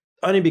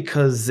 Only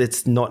because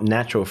it's not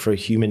natural for a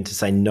human to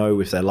say no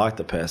if they like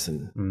the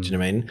person. Do you know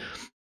what I mean?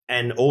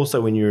 And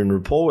also when you're in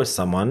rapport with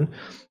someone,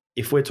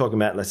 if we're talking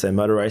about, let's say,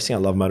 motor racing, I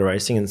love motor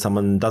racing, and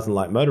someone doesn't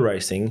like motor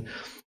racing,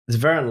 it's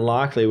very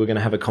unlikely we're going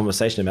to have a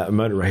conversation about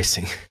motor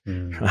racing,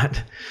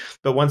 right?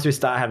 But once we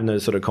start having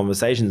those sort of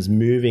conversations,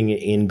 moving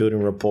in,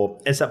 building rapport,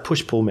 it's that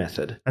push-pull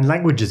method. And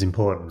language is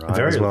important, right?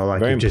 As well,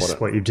 like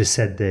what you've just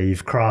said there,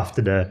 you've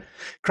crafted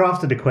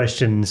a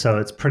question, so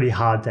it's pretty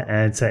hard to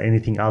answer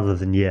anything other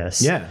than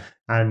yes. Yeah.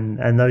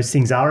 And those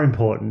things are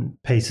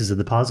important pieces of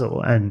the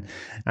puzzle, and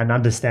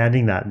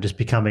understanding that and just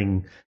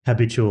becoming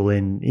habitual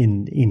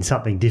in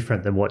something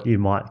different than what you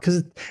might,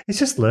 because it's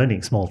just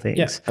learning small things.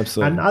 Yeah,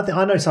 absolutely. And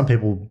I know some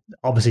people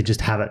obviously just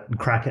have it and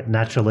crack it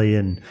naturally,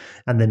 and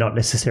they're not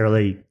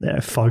necessarily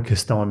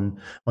focused on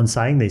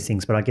saying these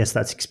things, but I guess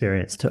that's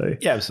experience too.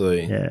 Yeah,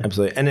 absolutely. Yeah.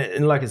 Absolutely.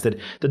 And like I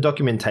said, the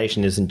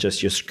documentation isn't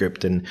just your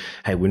script and,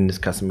 hey, when this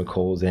customer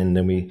calls in,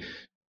 then we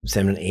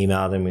send an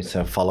email, then we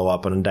follow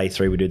up, and on day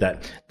 3 we do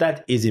that.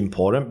 That is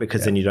important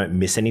because then you don't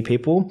miss any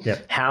people.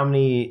 Yep. How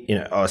many,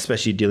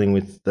 especially dealing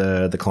with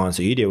the clients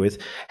that you deal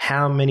with,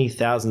 how many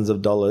thousands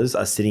of dollars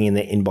are sitting in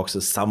their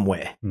inboxes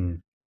somewhere?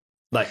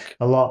 Like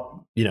a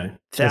lot.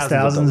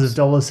 Thousands of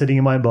dollars sitting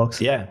in my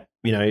inbox. Yeah.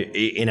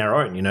 In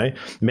our own,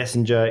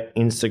 Messenger,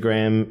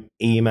 Instagram,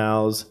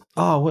 emails.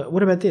 Oh,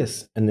 what about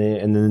this? And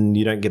then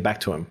you don't get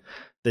back to them.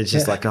 They're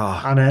just like,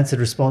 unanswered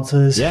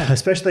responses. Yeah.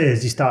 Especially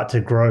as you start to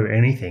grow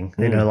anything,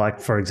 you know, like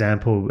for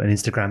example, an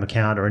Instagram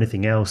account or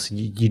anything else,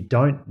 you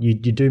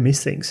do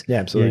miss things. Yeah,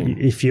 absolutely.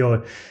 If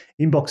your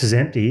inbox is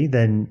empty,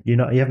 then you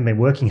haven't been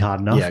working hard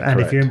enough. Yeah, and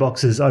if your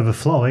inbox is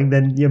overflowing,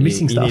 then you're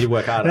missing stuff. You need to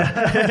work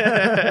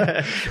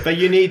harder. But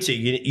you need to.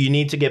 You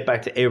need to get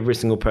back to every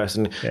single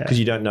person because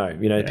you don't know.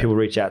 You know, people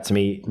reach out to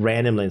me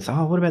randomly and say,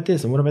 "Oh, what about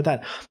this and what about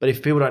that?" But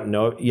if people don't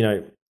know, you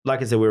know,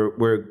 like I said,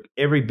 we're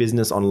every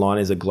business online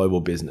is a global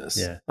business.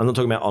 Yeah. I'm not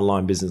talking about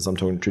online business. I'm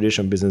talking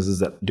traditional businesses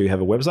that do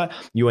have a website.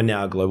 You are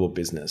now a global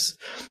business.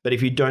 But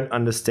if you don't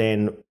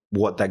understand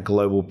what that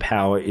global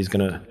power is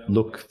going to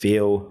look,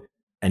 feel,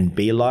 and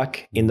be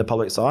like in the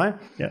public's eye,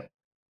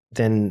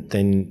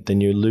 then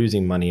you're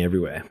losing money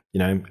everywhere, you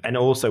know. And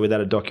also without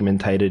a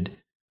documented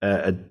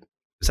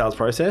sales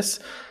process,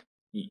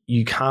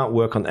 you can't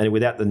work on, and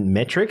without the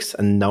metrics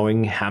and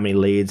knowing how many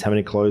leads, how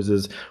many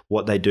closes,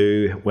 what they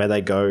do, where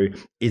they go,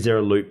 is there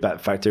a loop back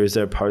factor, is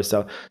there a post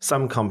sale?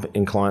 Some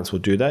clients will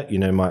do that. You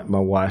know, my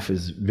wife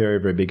is very,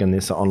 very big on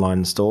this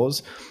online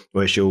stores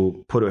where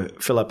she'll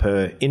fill up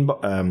her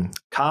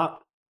cart,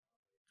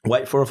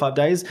 wait 4 or 5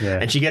 days,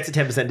 and she gets a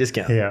 10%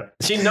 discount. Yeah.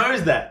 She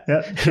knows that.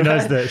 Yeah. She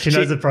knows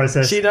the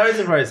process. She knows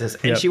the process.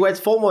 And she waits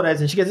 4 more days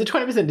and she gets a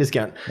 20%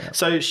 discount. Yeah.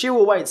 So she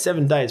will wait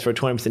 7 days for a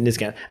 20%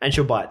 discount and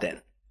she'll buy it then.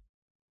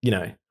 You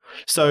know.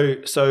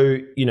 So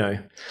you know,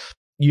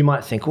 you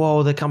might think,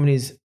 well,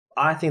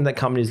 I think that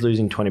company's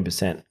losing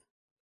 20%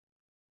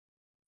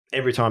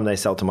 every time they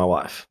sell to my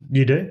wife.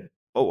 You do?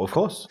 Oh, of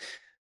course.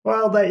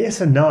 Well, yes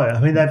and no.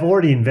 I mean, they've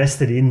already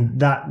invested in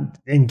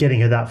getting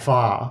her that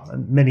far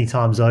many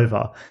times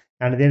over.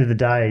 And at the end of the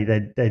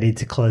day, they need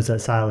to close that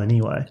sale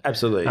anyway.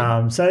 Absolutely.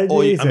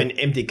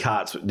 Empty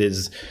carts,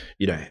 there's,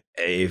 you know,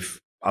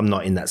 if I'm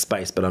not in that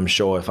space, but I'm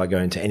sure if I go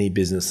into any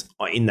business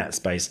in that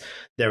space,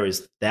 there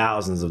is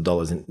thousands of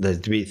dollars. There's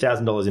to be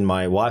 $1,000 in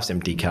my wife's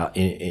empty cart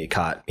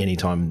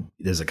anytime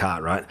there's a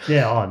cart, right?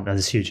 Yeah, no,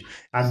 that's huge.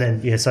 And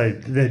then so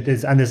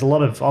there's a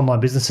lot of online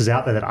businesses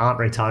out there that aren't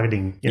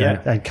retargeting, you know,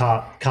 and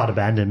cart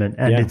abandonment,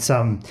 and it's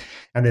and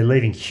they're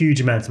leaving huge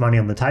amounts of money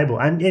on the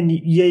table. And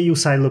you'll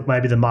say, look,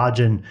 maybe the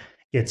margin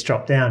gets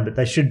dropped down, but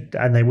they should,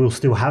 and they will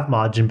still have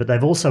margin, but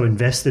they've also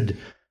invested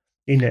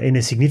in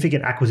a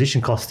significant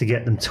acquisition cost to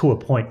get them to a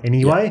point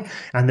anyway,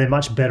 and they're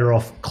much better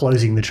off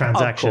closing the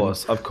transaction,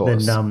 of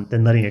course,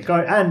 than letting it go.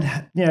 And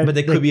you know, but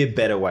there could be a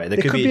better way. There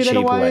could be a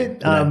cheaper way. You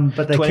know,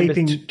 but they're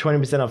keeping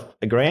 20% off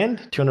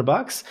 $1,000,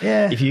 $200.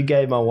 Yeah. If you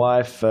gave my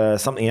wife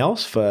something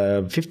else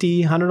for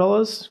 $50,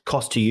 $100,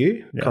 cost to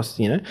you,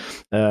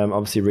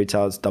 obviously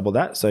retail's double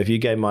that. So if you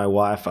gave my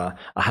wife a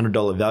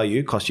 $100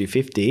 value, cost you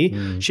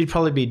 $50, she'd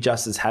probably be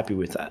just as happy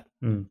with that.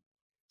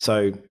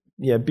 So.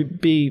 Yeah,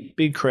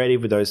 be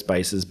creative with those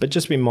spaces, but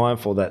just be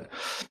mindful that,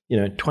 you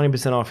know,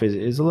 20% off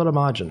is a lot of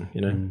margin.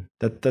 You know,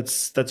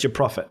 that's your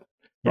profit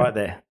right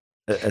there,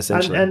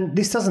 essentially. And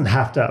this doesn't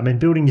have to. I mean,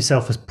 building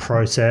yourself a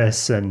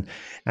process and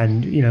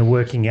you know,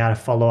 working out a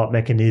follow-up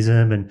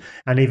mechanism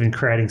and even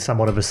creating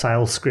somewhat of a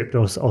sales script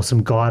or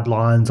some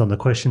guidelines on the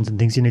questions and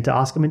things you need to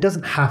ask. I mean, it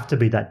doesn't have to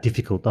be that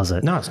difficult, does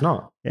it? No, it's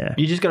not. Yeah,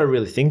 you just got to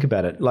really think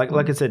about it. Like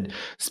I said,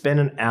 spend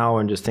an hour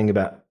and just think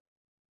about,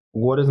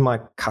 what is my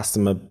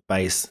customer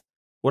base?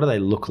 What do they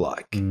look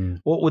like?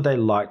 What would they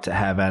like to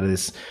have out of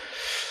this,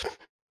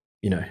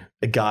 you know,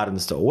 a garden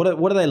store?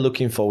 What are they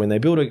looking for when they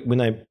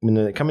when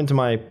they come into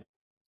my,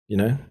 you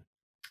know,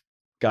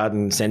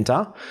 garden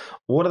center?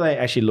 What are they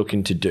actually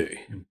looking to do?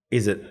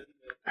 Is it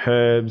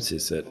herbs?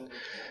 Is it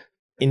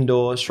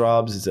indoor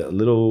shrubs? Is it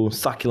little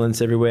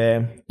succulents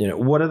everywhere? You know,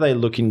 what are they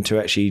looking to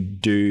actually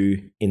do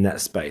in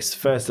that space?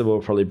 First of all,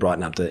 probably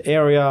brighten up the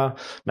area,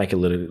 make it a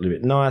little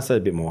bit nicer,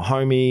 a bit more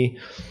homey.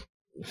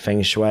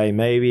 Feng shui,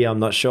 maybe, I'm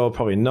not sure,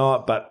 probably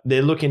not, but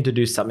they're looking to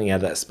do something out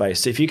of that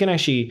space. So if you can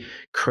actually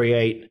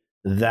create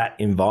that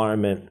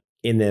environment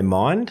in their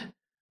mind,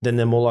 then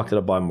they're more likely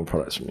to buy more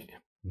products from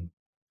you.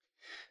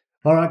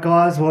 All right,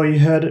 guys. Well, you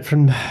heard it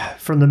from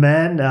the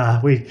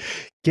man. We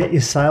get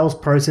your sales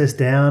process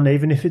down,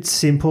 even if it's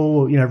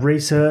simple. You know,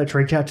 reach out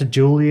to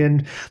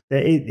Julian.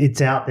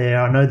 It's out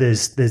there. I know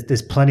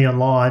there's plenty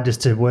online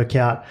just to work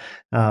out,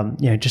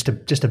 you know, just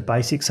a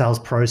basic sales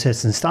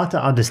process and start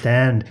to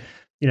understand.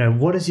 You know,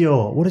 what is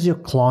your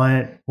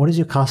client? What is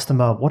your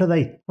customer? What are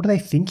they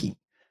thinking?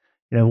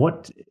 You know,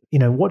 what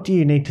do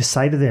you need to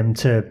say to them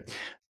to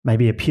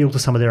maybe appeal to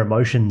some of their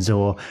emotions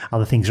or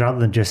other things, rather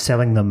than just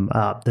selling them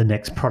the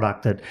next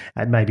product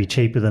that may be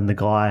cheaper than the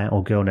guy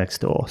or girl next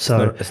door.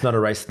 So it's not a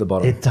race to the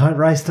bottom. Don't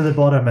race to the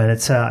bottom, and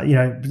it's you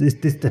know,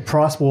 the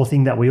price war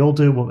thing that we all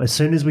do. As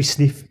soon as we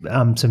sniff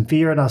some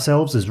fear in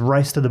ourselves, is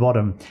race to the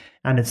bottom,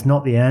 and it's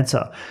not the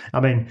answer.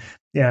 I mean.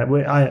 Yeah,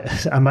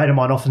 a mate of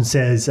mine often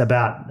says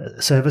about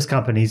service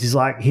companies,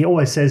 he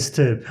always says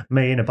to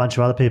me and a bunch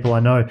of other people I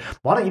know,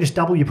 why don't you just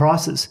double your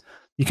prices?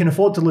 you can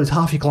afford to lose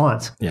half your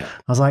clients. Yeah.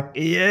 I was like,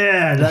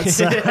 yeah,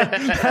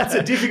 that's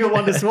a difficult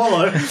one to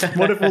swallow.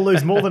 What if we'll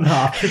lose more than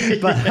half?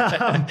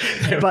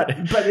 But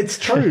it's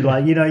true.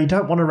 Like, you know, you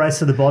don't want to race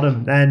to the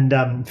bottom.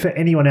 And for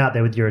anyone out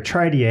there, whether you're a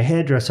tradie, a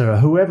hairdresser, or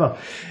whoever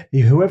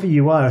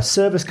you are, a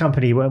service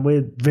company,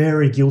 we're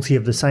very guilty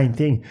of the same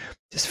thing.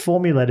 Just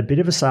formulate a bit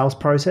of a sales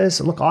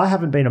process. Look, I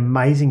haven't been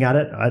amazing at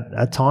it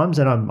at times,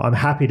 and I'm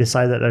happy to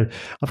say that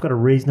I've got a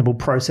reasonable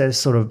process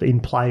sort of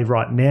in play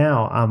right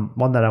now,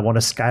 one that I want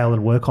to scale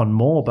and work on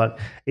more, but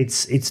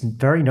it's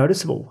very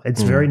noticeable.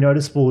 It's very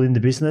noticeable in the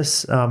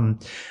business.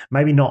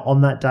 Maybe not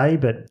on that day,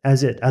 but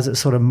as it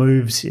sort of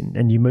moves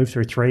and you move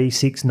through 3,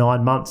 6,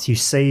 9 months, you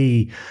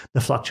see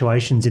the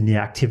fluctuations in the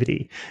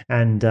activity.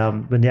 And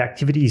when the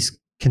activity is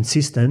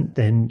consistent,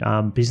 then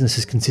business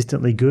is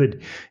consistently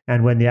good.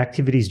 And when the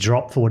activities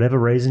drop for whatever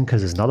reason, because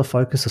there's another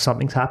focus or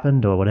something's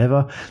happened or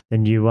whatever,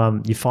 then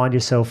you find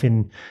yourself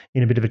in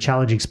a bit of a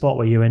challenging spot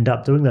where you end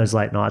up doing those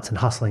late nights and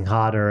hustling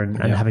harder and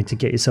having to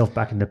get yourself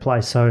back into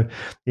place. So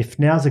if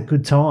now's a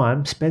good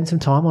time, spend some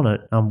time on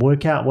it.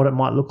 Work out what it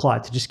might look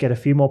like to just get a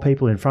few more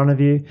people in front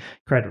of you,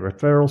 create a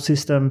referral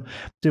system,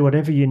 do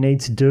whatever you need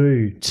to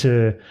do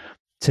to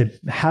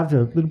have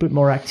a little bit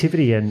more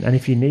activity. And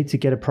if you need to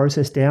get a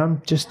process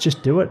down,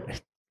 just do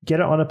it. Get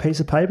it on a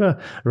piece of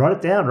paper, write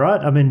it down, right?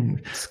 I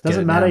mean, it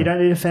doesn't matter. You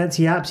don't need a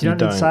fancy apps. You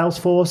don't need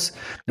Salesforce.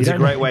 It's a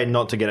great way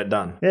not to get it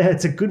done. Yeah,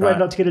 it's a good way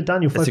not to get it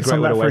done. You'll focus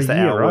on that for a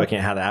year, right? Working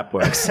out how the app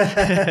works.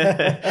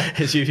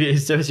 Especially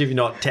if you're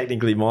not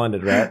technically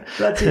minded, right?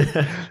 That's it.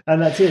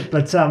 And that's it.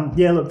 But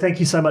yeah, look, thank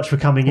you so much for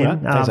coming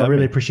in. I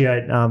really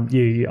appreciate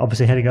you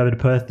obviously heading over to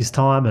Perth this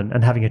time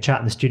and having a chat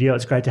in the studio.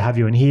 It's great to have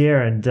you in here.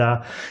 And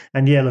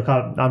yeah, look,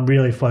 I'm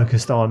really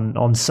focused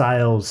on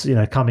sales, you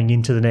know, coming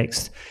into the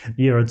next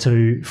year or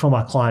two for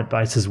my client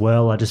base as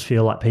well. I just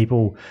feel like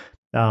people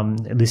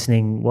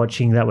listening,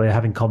 watching, that we're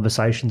having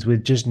conversations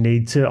with just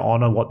need to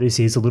honor what this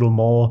is a little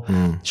more.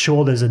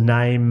 Sure, there's a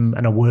name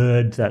and a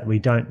word that we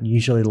don't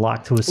usually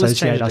like to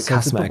associate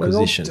ourselves with, but we're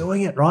all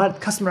doing it, right?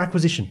 Customer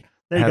acquisition.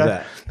 There you go.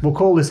 That? We'll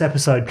call this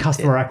episode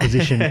Customer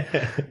Acquisition.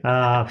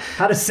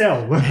 How to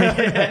sell.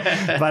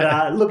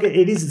 But look,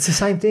 it's the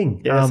same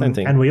thing. Yeah, same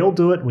thing. And we all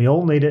do it. We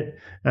all need it.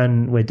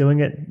 And we're doing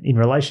it in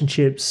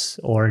relationships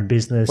or in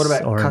business. What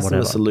about or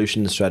customer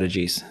solution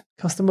strategies?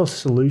 Customer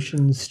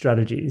solution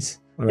strategies.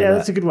 Yeah,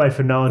 that's a good way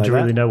for no one to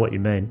really know what you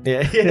mean.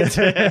 Yeah.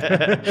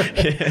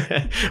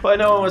 Well,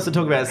 no one wants to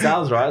talk about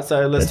sales, right?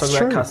 So let's talk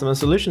about customer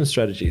solution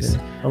strategies.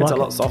 Yeah. It's a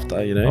lot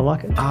softer, you know. I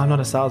like it. I'm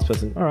not a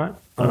salesperson. All right.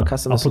 I'm a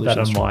customer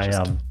solution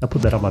strategist. I'll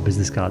put that on my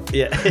business card.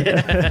 Yeah.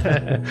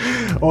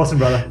 Awesome,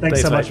 brother.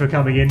 Thanks so much for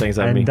coming in. Thanks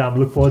for having me. And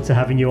look forward to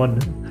having you on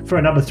for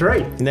a number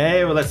 3.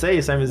 No, well, let's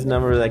see. Same as the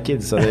number of our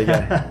kids. So there you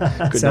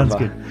go. Good Sounds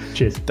number. good.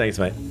 Cheers. Thanks,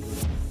 mate.